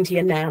you're talking to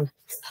your nan.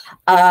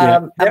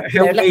 Help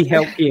me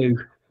help you.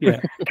 Yeah,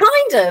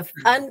 kind of.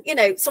 And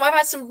so I've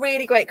had some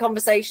really great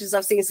conversations.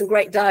 I've seen some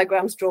great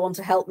diagrams drawn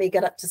to help me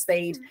get up to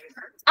speed.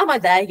 Am I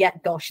there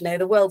yet? Gosh, no,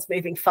 the world's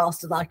moving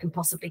faster than I can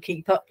possibly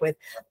keep up with.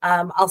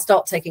 I'll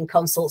start taking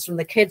consults from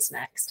the kids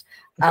next.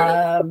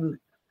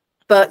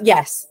 But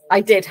yes,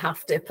 I did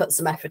have to put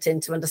some effort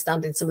into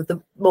understanding some of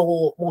the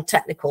more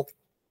technical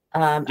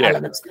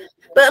elements.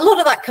 But a lot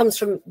of that comes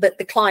from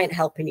the client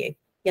helping you.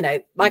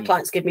 My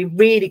clients give me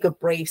really good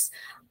briefs.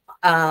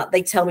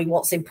 They tell me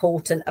what's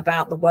important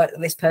about the work that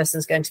this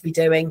person's going to be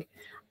doing.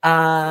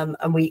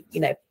 And we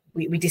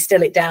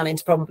distill it down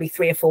into probably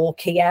 3 or 4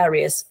 key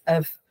areas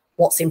of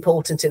what's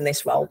important in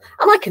this role.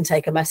 And I can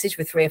take a message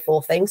with 3 or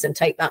 4 things and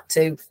take that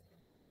to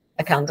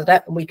a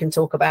candidate, and we can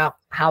talk about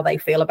how they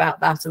feel about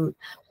that. And,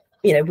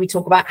 we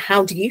talk about,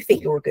 how do you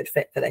think you're a good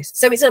fit for this?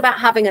 So it's about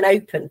having an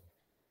open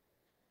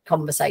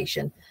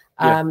conversation.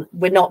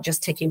 We're not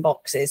just ticking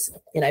boxes,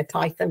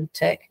 Python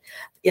tick,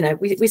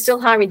 we're still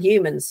hiring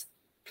humans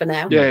for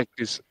now. Yeah,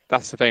 because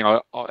that's the thing.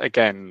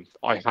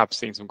 I have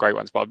seen some great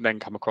ones, but I've then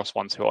come across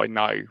ones who I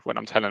know when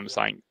I'm telling them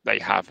something, they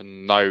have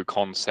no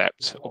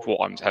concept of what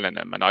I'm telling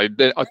them. And I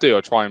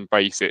try and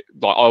base it,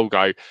 like I'll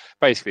go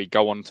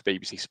on to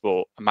BBC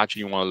Sport. Imagine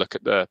you want to look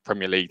at the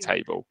Premier League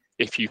table.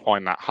 If you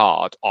find that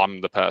hard,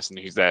 I'm the person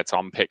who's there to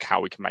unpick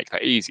how we can make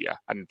that easier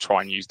and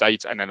try and use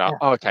data. And then,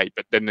 okay,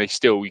 but then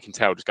you can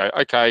tell, just go,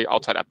 okay, I'll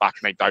take that back,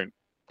 and they don't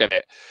get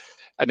it.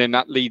 And then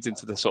that leads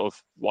into the sort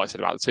of what I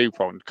said about the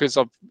two-pronged, because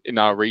in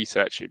our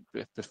research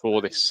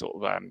before this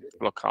sort of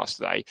podcast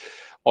today,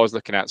 I was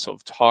looking at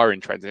sort of hiring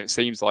trends, and it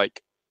seems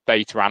like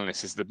data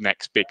analysts is the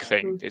next big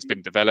thing. It's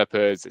been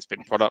developers, it's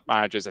been product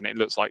managers, and it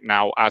looks like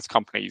now as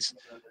companies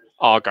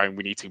are going,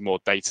 we need to be more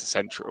data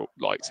central,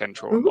 like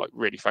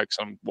really focus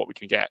on what we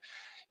can get.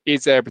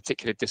 Is there a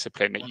particular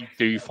discipline that you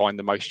do find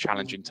the most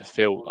challenging to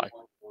fill,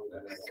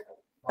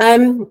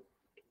 though?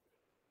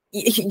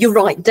 You're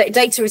right.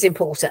 Data is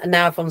important, and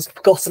now everyone's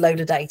got a load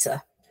of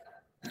data.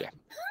 Yeah.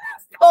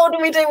 What do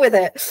we do with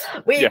it?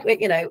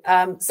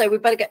 So we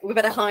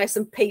better hire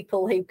some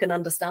people who can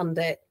understand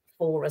it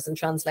for us and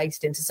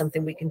translated into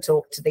something we can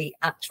talk to the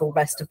actual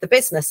rest of the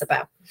business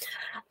about.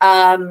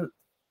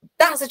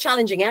 That's a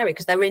challenging area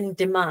because they're in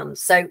demand.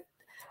 So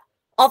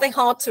are they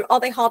hard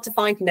to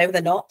find? No,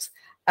 they're not.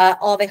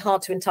 Are they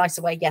hard to entice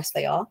away? Yes,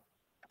 they are.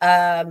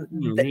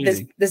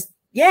 Really? They're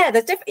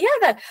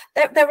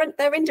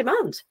in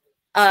demand.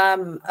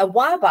 A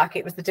while back,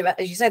 it was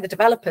as you say, the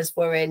developers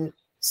were in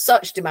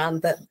such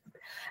demand that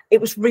it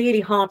was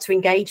really hard to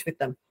engage with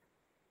them.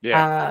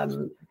 Yeah.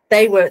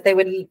 They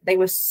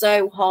were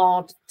so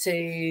hard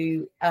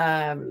to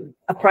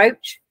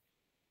approach.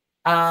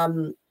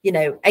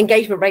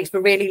 Engagement rates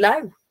were really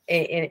low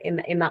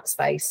in that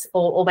space,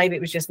 or maybe it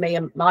was just me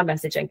and my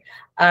messaging.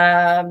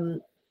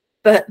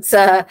 But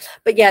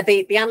yeah,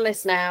 the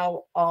analysts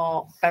now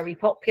are very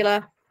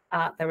popular.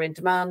 They're in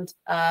demand.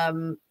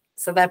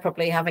 So they're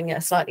probably having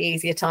a slightly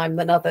easier time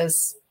than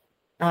others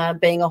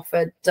being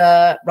offered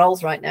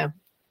roles right now.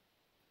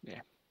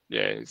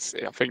 Yeah,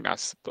 I think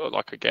that's, but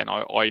like, again,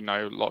 I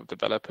know a lot of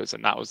developers,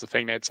 and that was the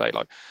thing they'd say,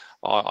 like,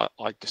 I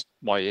just,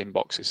 my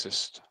inbox is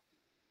just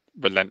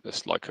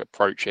relentless, like,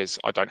 approaches.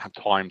 I don't have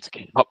time to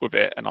keep up with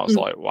it. And I was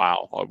like,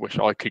 wow, I wish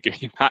I could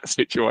get in that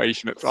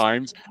situation at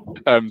times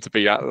to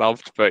be that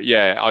loved. But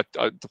yeah,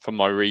 I from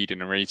my reading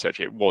and research,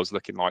 it was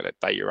looking like that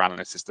data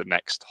analyst is the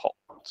next hot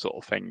sort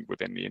of thing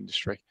within the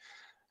industry.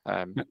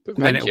 Then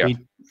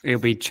it'll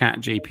be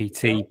Chat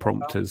GPT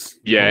prompters.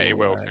 Yeah, it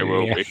will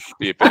be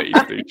the ability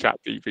to do Chat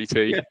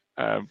GPT,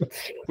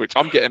 which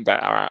I'm getting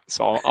better at.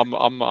 So I'm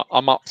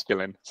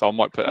upskilling. So I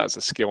might put that as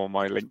a skill on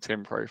my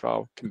LinkedIn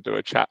profile. Can do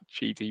a Chat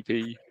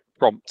GPT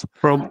prompt.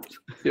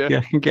 Yeah,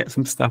 I can get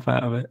some stuff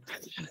out of it.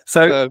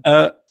 So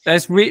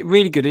that's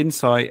really good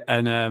insight,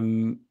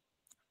 and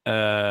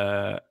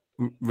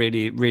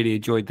really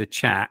enjoyed the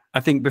chat. I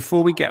think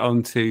before we get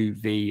on to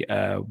the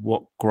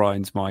what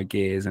grinds my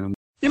gears, and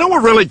you know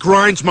what really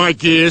grinds my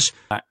gears,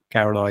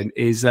 Caroline,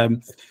 is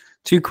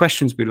two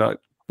questions we like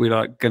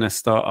going to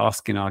start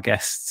asking our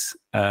guests.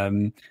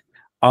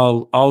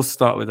 I'll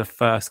start with the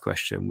first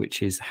question,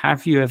 which is: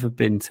 have you ever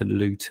been to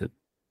Luton?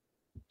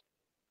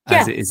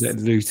 As it is a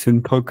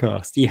Luton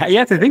podcast. You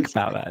had to think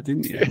about that,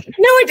 didn't you?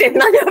 No, I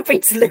didn't. I've never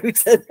been to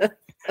Luton.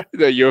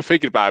 No, you were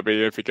thinking about me.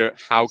 You figure,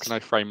 how can I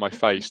frame my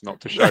face not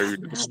to show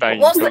the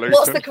stain? What's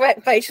the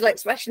correct facial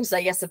expression?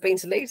 Say yes, I've been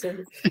to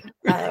Luton.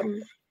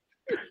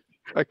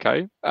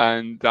 Okay,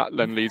 and that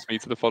then leads me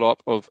to the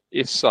follow-up of,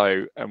 if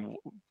so, and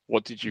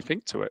what did you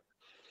think to it?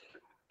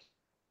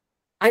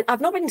 I've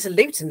not been to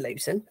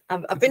Luton.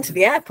 I've been to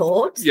the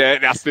airport. Yeah,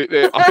 that's it.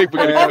 I think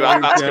we're going to do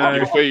that. That's going to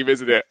be the theme,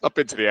 isn't it? I've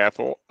been to the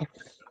airport.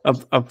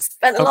 I've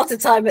spent a lot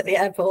of time at the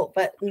airport,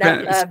 but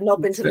no, I've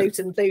not been to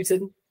Luton.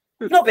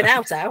 Not been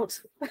out.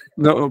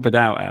 Not been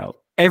out.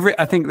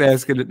 I think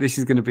this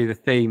is going to be the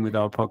theme with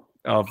our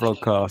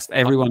vlogcast.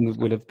 Everyone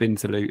would have been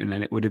to Luton,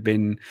 and it would have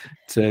been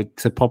to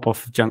pop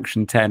off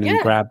Junction 10 and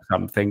grab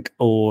something,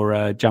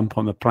 or jump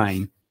on the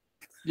plane.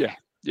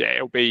 Yeah,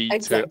 it'll be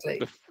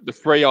exactly the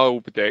three I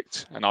will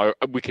predict, and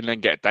we can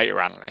then get a data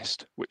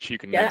analyst, which you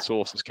can then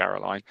source as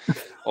Caroline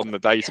on the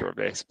data of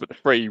this. But the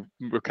three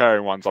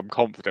recurring ones, I'm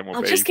confident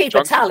will be. Just keep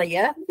a tally,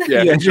 Yeah,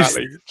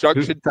 exactly.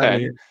 Junction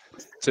 10.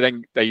 So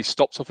then they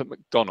stopped off at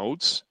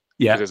McDonald's.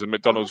 Yeah, there's a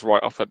McDonald's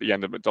right off at the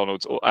end of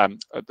McDonald's, or at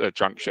the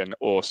junction,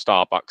 or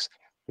Starbucks,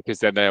 because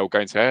then they'll go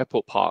into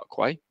Airport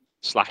Parkway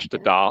 / the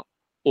Dart,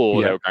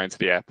 or they'll go into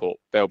the airport.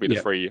 They'll be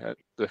the three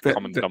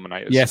common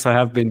denominators. Yes, I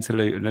have been to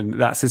Luton, and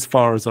that's as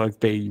far as I've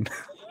been.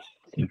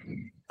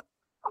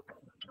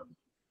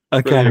 Okay.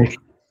 Brilliant.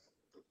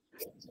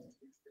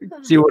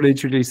 Do you want to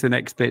introduce the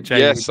next bit,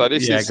 Jamie? Yeah, so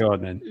go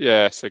on then.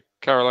 Yeah, so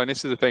Caroline,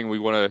 this is the thing we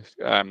want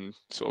to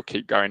sort of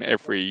keep going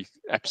every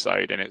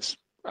episode, and it's,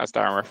 as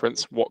Darren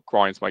referenced, what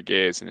grinds my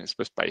gears, and it's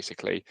just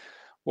basically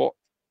what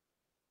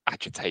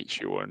agitates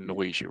you or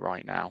annoys you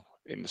right now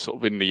in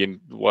the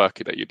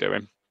work that you're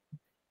doing.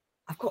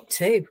 I've got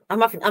two.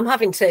 I'm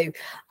having two.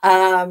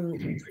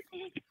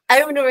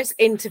 Onerous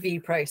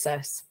interview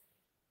process.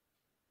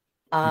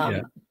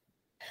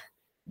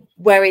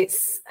 Where it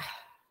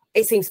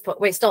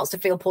starts to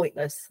feel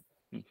pointless.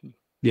 Mm-hmm.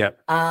 Yeah.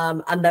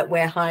 And that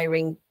we're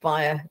hiring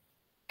via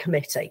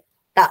committee.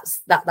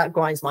 That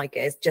grinds my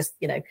gears. Just,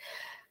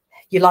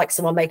 you like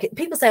someone, make it.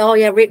 People say, "Oh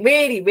yeah,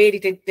 really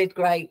did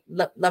great.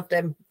 Loved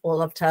him or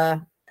loved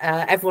her."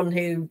 Everyone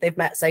who they've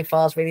met so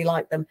far has really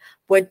liked them.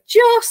 We're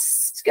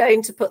just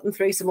going to put them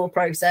through some more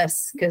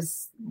process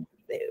because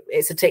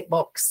it's a tick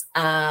box,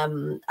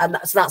 and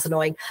that's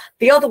annoying.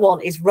 The other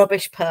one is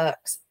rubbish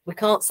perks. We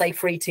can't say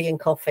free tea and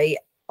coffee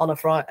on a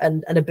Friday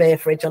and a beer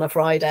fridge on a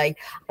Friday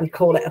and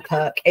call it a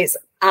perk. It's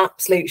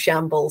absolute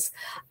shambles.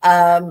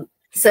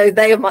 So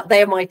they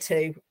are my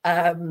two.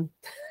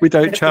 We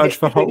don't charge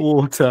for hot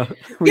water.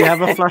 We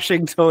have a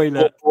flushing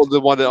toilet. Or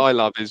the one that I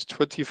love is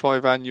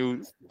 25 annual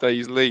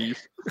days leave.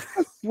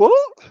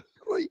 What?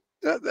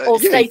 Or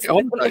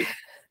stating.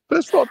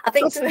 That's not. I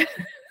think.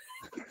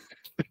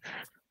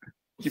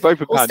 You've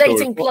opened or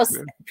stating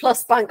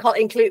plus bank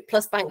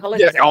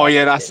holidays. Yeah. Oh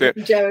yeah, that's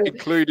it.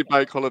 Included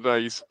bank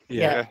holidays.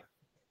 Yeah.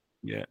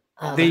 Yeah.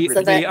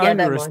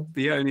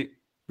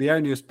 The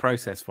onerous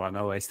process one I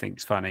always think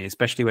is funny,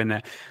 especially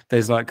when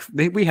there's like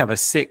we have a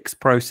 6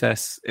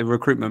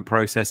 recruitment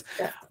process.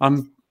 Yeah.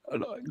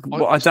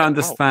 I don't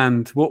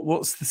understand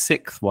what's the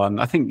 6th one.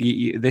 I think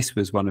this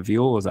was one of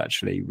yours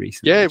actually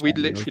recently. Yeah, we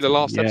literally the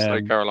last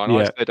episode, Caroline.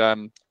 I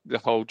said the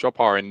whole job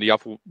hiring.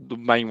 The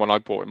main one I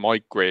brought in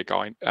my gear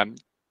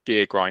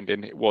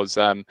grinding. It was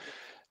the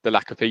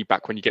lack of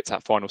feedback when you get to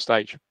that final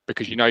stage,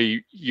 because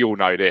you'll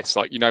know this.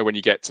 Like when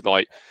you get to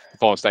like the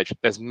final stage,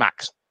 there's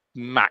max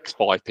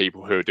 5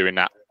 people who are doing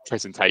that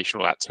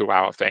presentation or that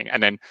 2-hour thing,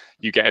 and then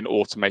you get an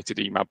automated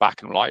email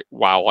back and like,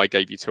 wow, I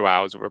gave you 2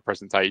 hours of a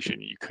presentation,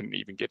 you couldn't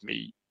even give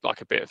me like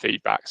a bit of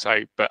feedback.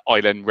 So but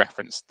I then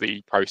referenced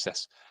the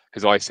process,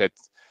 because I said,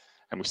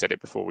 and we said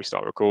it before we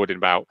start recording,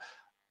 about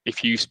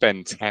if you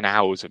spend 10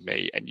 hours with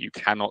me and you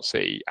cannot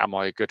see am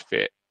I a good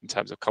fit in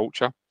terms of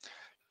culture,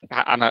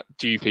 and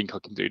do you think I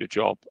can do the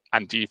job,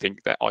 and do you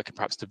think that I can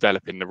perhaps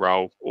develop in the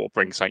role or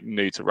bring something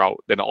new to role,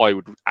 then I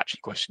would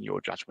actually question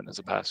your judgment as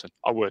a person.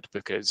 I would,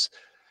 because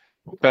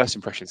first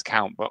impressions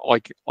count. But I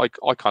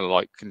kind of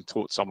like can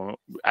talk to someone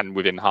and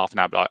within half an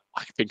hour, like,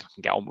 I think I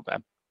can get on with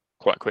them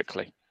quite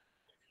quickly.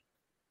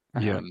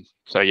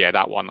 So yeah,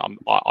 that one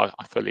I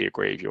fully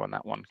agree with you on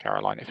that one,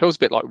 Caroline. It feels a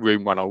bit like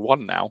Room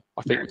 101 now.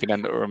 I think we can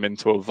enter them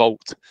into a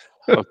vault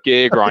of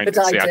gear grinding.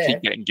 See, I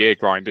keep getting gear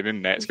grinding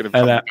in there. It's going to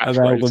become a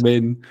catchphrase. Them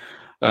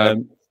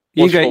in.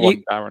 You go,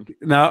 Darren.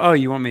 No,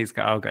 you want me to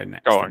go? I'll go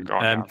next. Go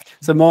on.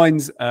 So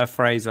mine's a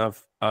phrase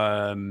of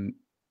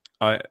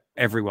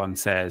everyone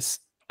says,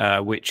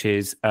 which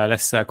is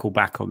let's circle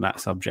back on that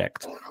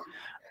subject.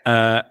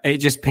 It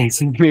just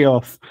pisses me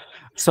off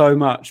so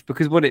much,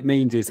 because what it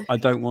means is I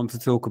don't want to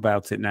talk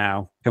about it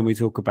now. Can we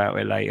talk about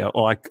it later?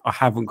 Or I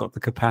haven't got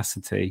the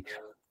capacity.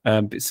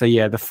 So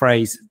yeah, the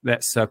phrase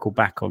 "let's circle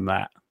back on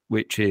that,"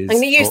 which is I'm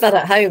going to use that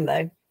at home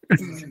though.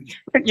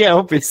 Yeah,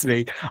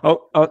 obviously.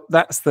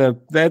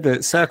 They're the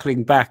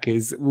circling back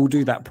is we'll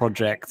do that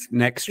project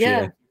next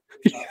year.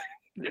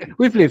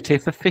 We've lived here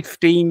for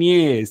 15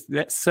 years.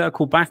 Let's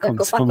circle back on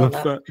some of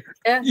that.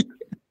 Yeah.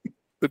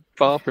 The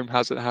bathroom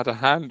hasn't had a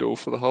handle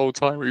for the whole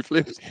time we've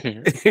lived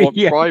here. We want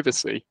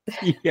privacy.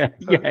 Yeah,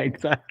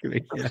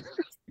 exactly. Yeah.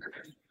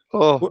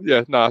 Oh,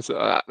 yeah, no,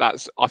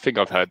 that's. I think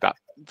I've heard that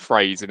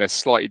phrase in a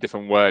slightly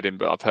different wording,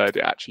 but I've heard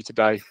it actually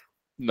today.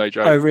 No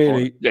joke. Oh,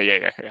 really?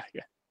 Yeah.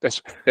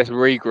 Let's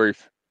regroup.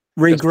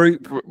 Let's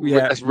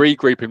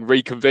regroup and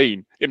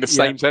reconvene in the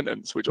same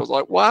sentence, which I was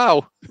like,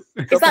 wow.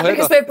 Is that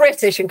because we're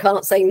British and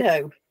can't say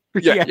no?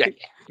 Yeah.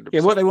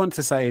 What they want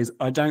to say is,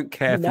 I don't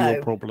care for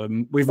your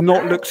problem. We've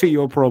not looked at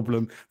your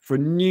problem for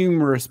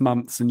numerous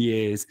months and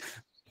years.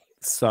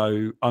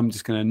 So I'm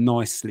just going to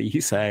nicely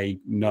say,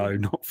 no,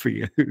 not for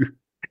you.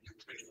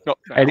 Not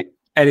now.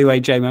 Anyway,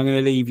 Jamie, I'm going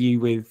to leave you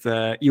with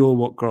your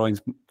what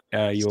grinds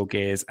your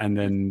gears, and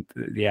then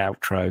the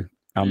outro.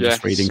 I'm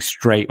just reading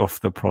straight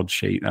off the prod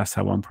sheet. That's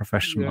how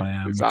unprofessional I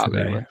am.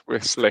 Exactly. Today. We're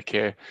slick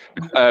here.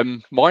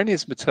 Mine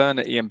is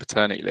maternity and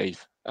paternity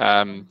leave.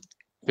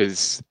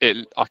 Because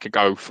I could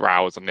go for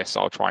hours on this,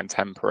 so I'll try and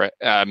temper it.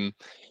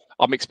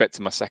 I'm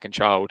expecting my second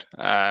child.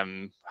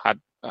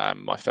 Had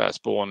my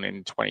firstborn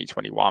in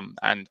 2021,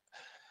 and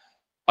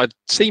I'd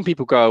seen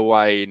people go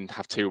away and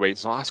have 2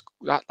 weeks. Oh,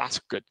 that's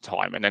a good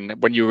time. And then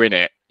when you're in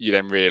it, you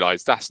then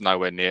realise that's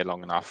nowhere near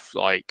long enough.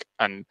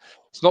 And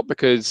it's not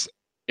because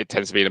it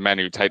tends to be the men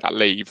who take that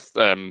leave,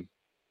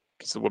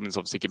 because the woman's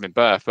obviously giving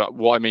birth. But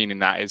what I mean in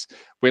that is,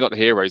 we're not the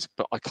heroes,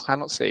 but I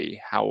cannot see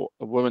how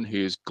a woman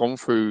who's gone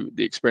through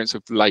the experience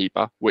of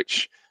labour,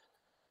 which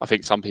I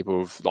think some people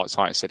have, like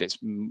science said, it's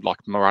like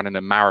running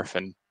a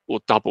marathon or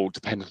double,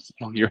 depending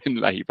on you're in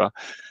labour,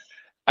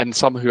 and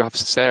some who have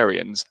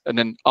cesareans, and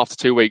then after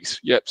 2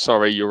 weeks,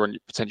 sorry, you're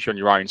potentially on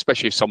your own,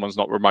 especially if someone's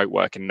not remote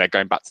working, they're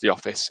going back to the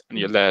office, and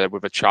you're there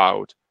with a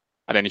child.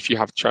 And then if you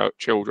have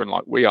children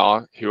like we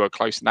are, who are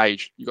close in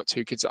age, you've got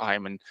 2 kids at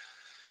home, and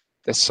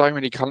there's so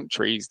many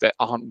countries that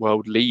aren't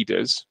world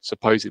leaders,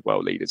 supposed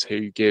world leaders,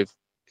 who give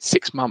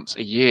 6 months,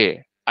 a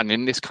year. And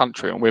in this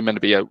country, and we're meant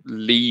to be a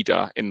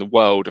leader in the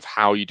world of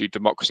how you do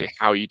democracy,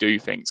 how you do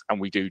things, and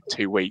we do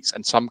 2 weeks.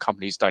 And some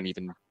companies don't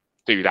even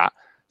do that.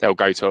 They'll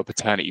go to a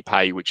paternity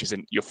pay, which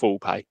isn't your full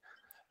pay.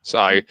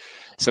 So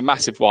it's a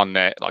massive one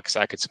that, like I say,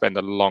 I could spend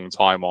a long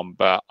time on,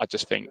 but I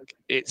just think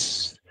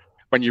it's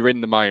when you're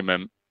in the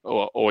moment,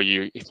 or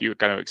if you're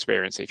going to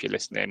experience it, if you're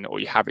listening,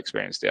 or you have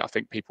experienced it, I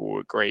think people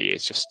will agree.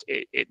 It's just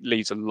it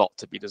leaves a lot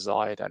to be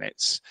desired, and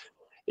it's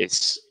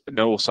and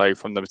also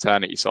from the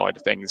maternity side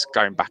of things,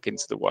 going back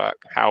into the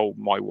work, how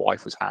my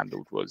wife was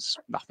handled was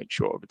nothing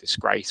short of a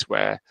disgrace.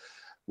 Where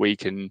we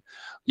can,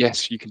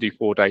 yes, you can do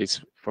 4 days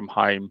from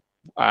home,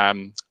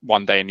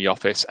 1 day in the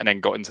office, and then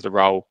got into the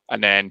role,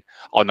 and then,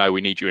 oh no,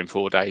 we need you in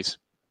 4 days.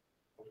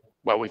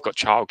 Well, we've got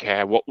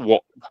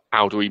childcare.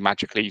 How do we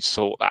magically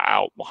sort that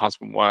out? My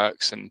husband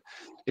works, and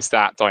it's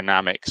that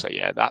dynamic. So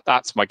yeah,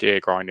 that's my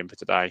gear grinding for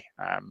today.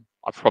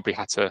 I've probably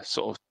had to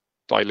sort of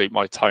dilute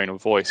my tone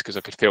of voice because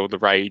I could feel the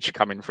rage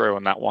coming through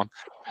on that one.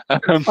 I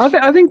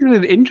think it's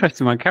an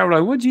interesting one.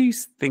 Caroline, what do you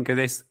think of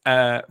this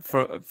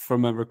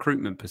from a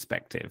recruitment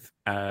perspective?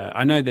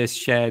 I know there's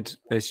shared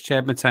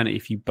maternity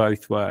if you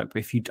both work,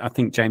 but I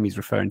think Jamie's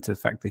referring to the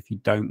fact that if you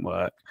don't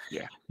work,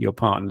 your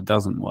partner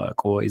doesn't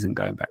work or isn't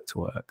going back to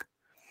work.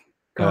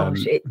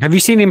 Gosh, have you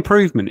seen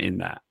improvement in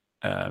that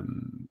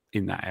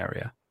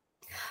area?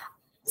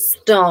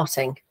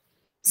 Starting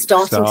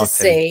to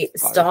see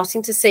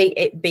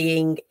it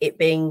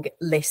being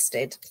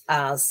listed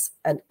as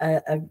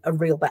a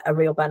real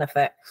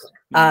benefit.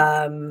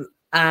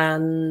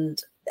 And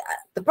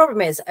the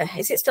problem is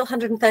it still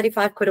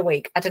 135 quid a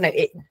week? I don't know.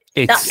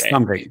 It's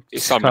something.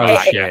 It's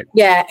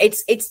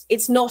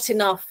not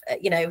enough.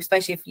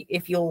 Especially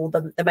if you're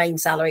the main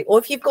salary, or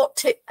if you've got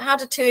two. How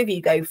do two of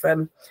you go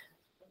from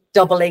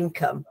double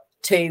income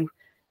to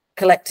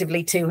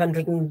collectively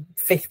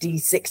 250,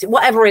 60,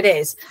 whatever it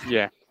is?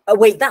 Yeah. A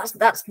week.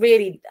 That's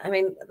really. I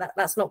mean,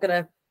 that's not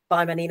going to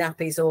buy many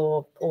nappies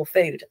or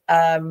food.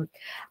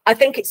 I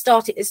think it's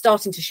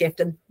starting to shift,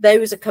 and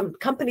those are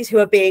companies who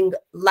are being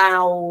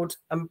loud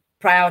and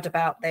proud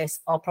about this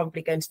are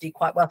probably going to do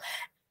quite well.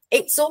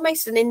 It's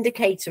almost an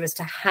indicator as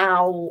to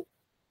how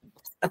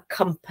a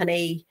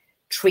company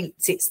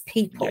treats its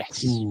people.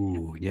 Yes.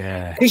 Ooh,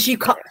 yeah. Because you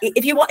can't,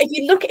 if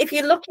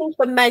you're looking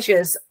for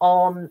measures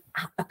on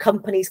a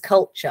company's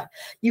culture,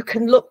 you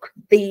can look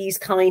these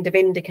kind of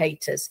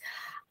indicators.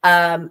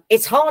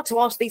 It's hard to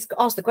ask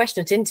the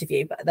question at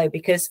interview, though,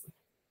 because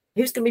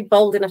who's going to be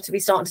bold enough to be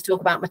starting to talk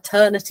about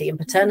maternity and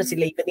paternity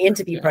leave in the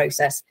interview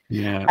process?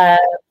 Yeah.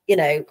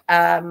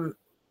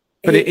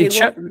 But it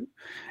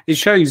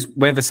shows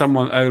whether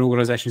an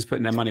organisation is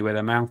putting their money where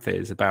their mouth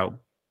is.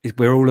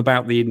 We're all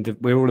about the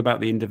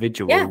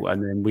individual,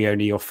 and then we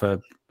only offer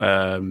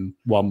 1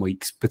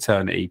 week's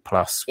paternity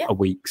plus a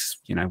week's,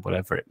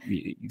 whatever it.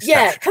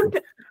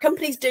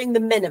 Companies doing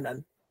the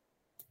minimum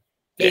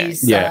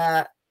is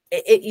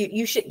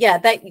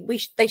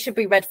they should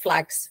be red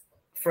flags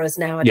for us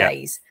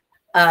nowadays.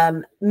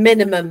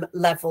 Minimum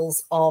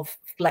levels of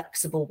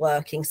flexible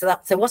working. So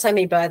what I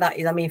mean by that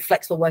is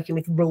flexible working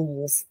with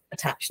rules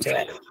attached to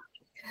it,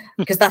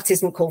 because that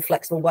isn't called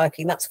flexible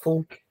working. That's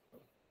called,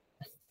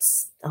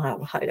 are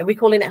we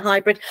calling it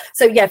hybrid?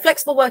 So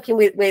flexible working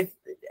with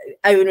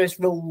onerous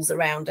rules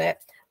around it,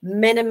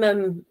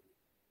 minimum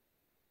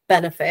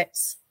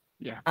benefits,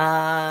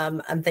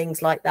 and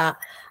things like that.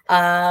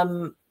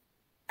 And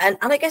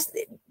I guess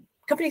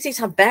companies need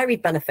to have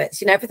varied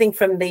benefits. Everything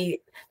from there's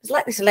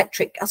like this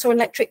I saw an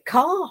electric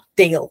car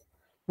deal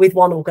with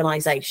one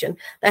organisation.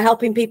 They're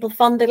helping people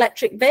fund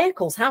electric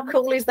vehicles. How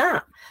cool is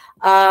that?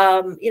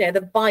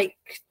 The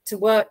bike to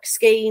work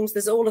schemes.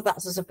 There's all of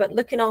that sort of stuff. But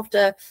looking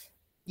after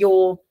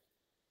your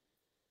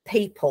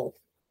people,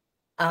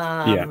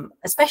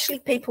 especially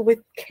people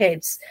with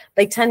kids,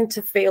 they tend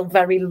to feel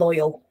very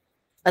loyal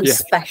and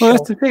special. Well,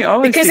 that's the thing.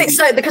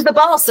 Because the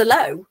bar's so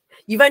low.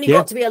 You've only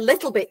got to be a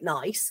little bit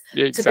nice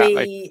to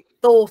be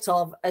thought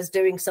of as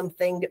doing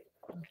something,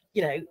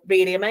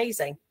 really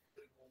amazing.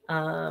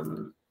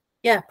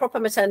 Proper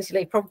maternity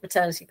leave, proper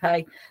paternity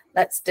pay.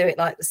 Let's do it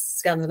like the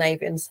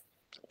Scandinavians.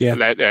 Yeah.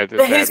 But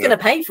who's going to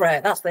pay for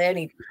it? That's the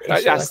only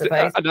issue, I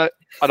suppose.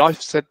 And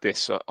I've said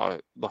this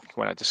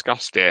when I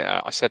discussed it.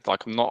 I said,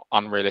 I'm not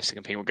unrealistic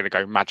and people are going to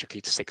go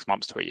magically to 6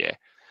 months to a year.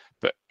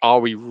 But are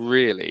we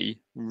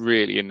really,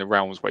 really in the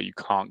realms where you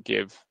can't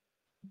give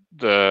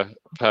the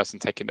person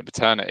taking the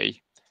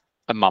paternity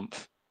a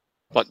month?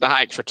 Like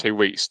that extra 2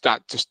 weeks,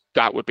 that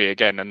would be,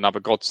 again, another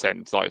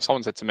godsend. Like if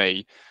someone said to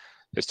me,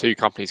 there's two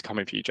companies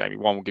coming for you, Jamie.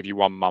 One will give you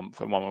 1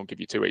 month and one will give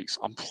you 2 weeks.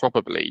 I'm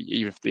probably,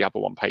 even if the other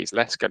one pays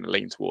less, going to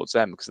lean towards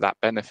them because of that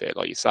benefit.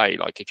 Like you say,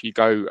 if you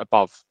go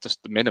above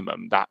just the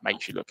minimum, that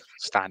makes you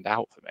stand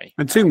out for me.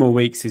 And 2 more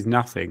weeks is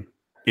nothing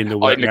in the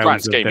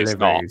grand scheme. It's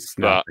not.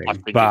 But I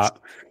think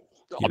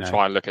I'm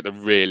trying to look at the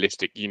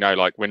realistic.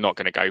 We're not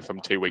going to go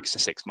from 2 weeks to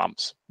 6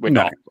 months. We're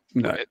not.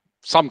 No.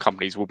 Some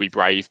companies will be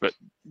brave, but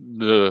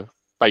the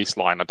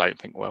baseline, I don't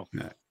think will.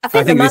 No. I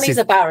think the money's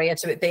a barrier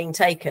to it being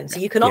taken. So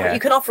you can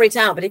offer it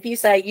out, but if you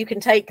say you can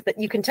take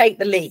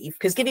the leave,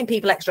 because giving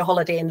people extra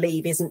holiday and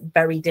leave isn't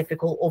very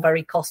difficult or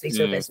very costly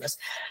to a business.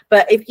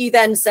 But if you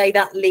then say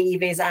that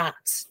leave is at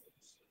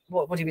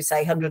what do we say,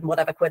 100 and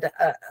whatever quid,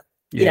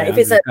 if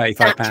it's a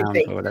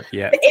statutory fee,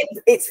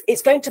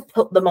 it's going to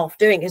put them off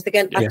doing it.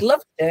 Because I'd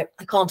love to do it,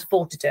 I can't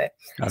afford to do it.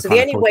 So the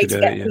only way to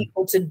get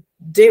people to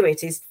do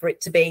it is for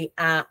it to be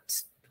at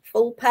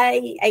full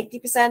pay,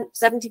 80%,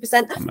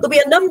 70%. There'll be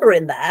a number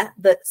in there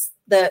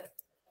that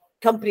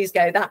companies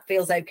go, that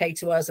feels okay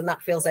to us and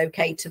that feels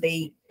okay to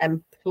the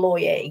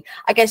employee.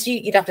 I guess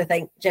you'd have to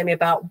think, Jamie,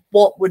 about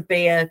what would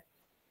be an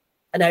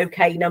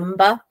okay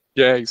number.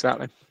 Yeah,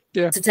 exactly.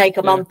 Yeah, to take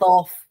a month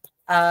off.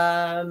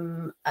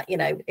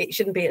 It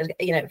shouldn't be.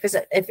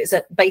 If it's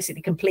a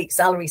basically complete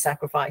salary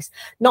sacrifice,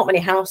 not many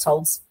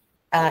households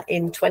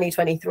in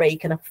 2023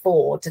 can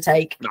afford to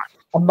take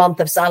a month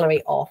of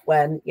salary off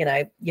when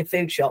your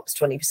food shop's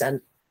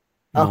 20%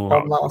 up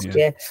on last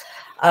year.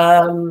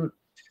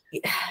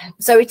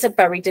 so it's a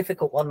very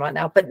difficult one right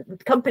now,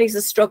 but companies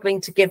are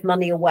struggling to give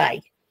money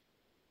away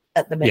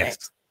at the minute.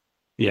 Yes.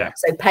 Yeah.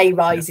 So pay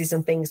rises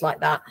and things like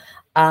that.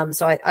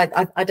 So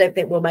I don't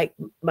think we'll make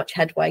much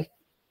headway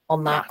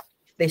on that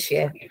this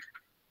year.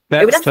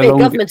 It would have to be a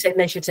government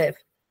initiative.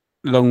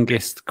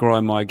 Longest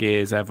grind my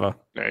gears ever.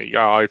 There you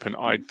go.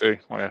 I do.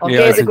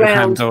 Gears of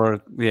ground.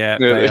 Yeah,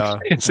 they are.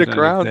 It's a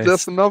ground.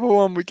 That's another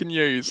one we can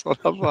use. I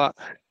love that.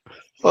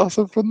 That's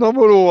a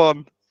phenomenal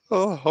one.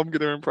 Oh, I'm going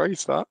to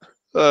embrace that.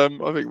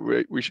 I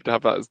think we should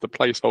have that as the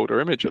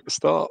placeholder image at the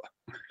start.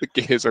 The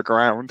gears are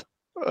ground.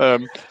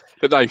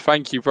 But no,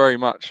 thank you very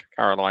much,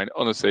 Caroline.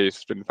 Honestly,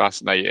 it's been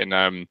fascinating.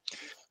 And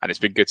it's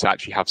been good to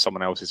actually have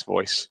someone else's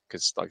voice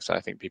because, like I said,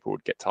 I think people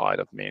would get tired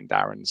of me and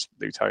Darren's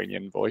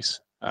Lutonian voice.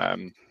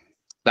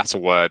 That's a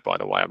word, by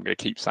the way. I'm going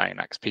to keep saying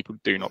that because people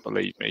do not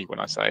believe me when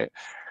I say it.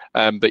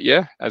 But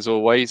yeah, as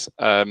always,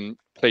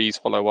 please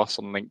follow us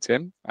on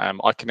LinkedIn.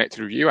 I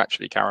connected with you,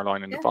 actually,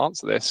 Caroline, in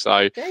advance of this.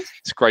 So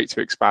it's great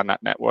to expand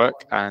that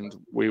network. And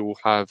we will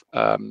have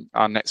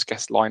our next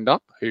guest lined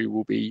up, who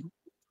will be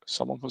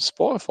someone from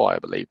Spotify, I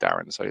believe,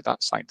 Darren. So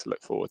that's something to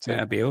look forward to.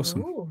 That'd be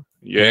awesome. Ooh.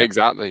 Yeah,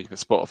 exactly. The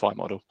Spotify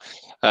model.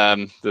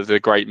 The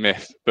great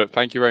myth. But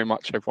thank you very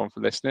much, everyone,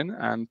 for listening,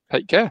 and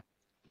take care.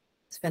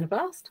 It's been a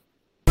blast.